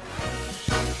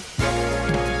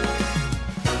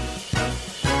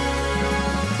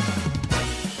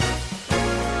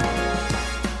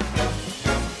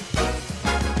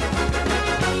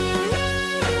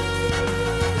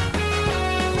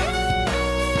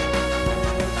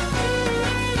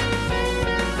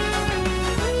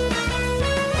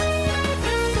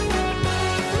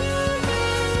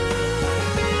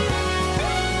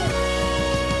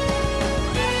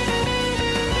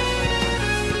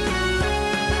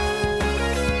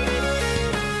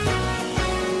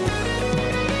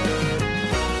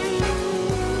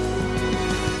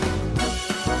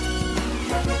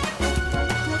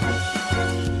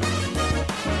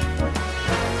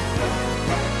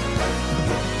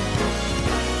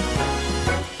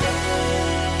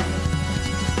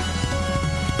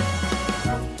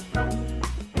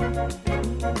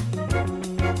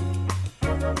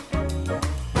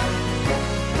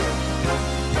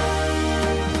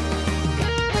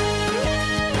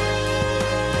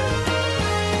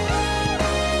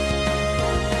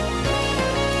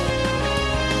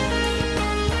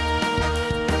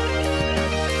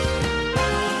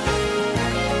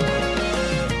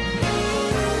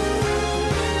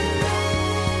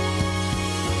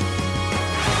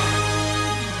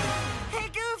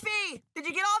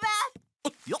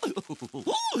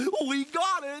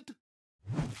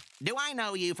 Do I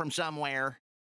know you from somewhere?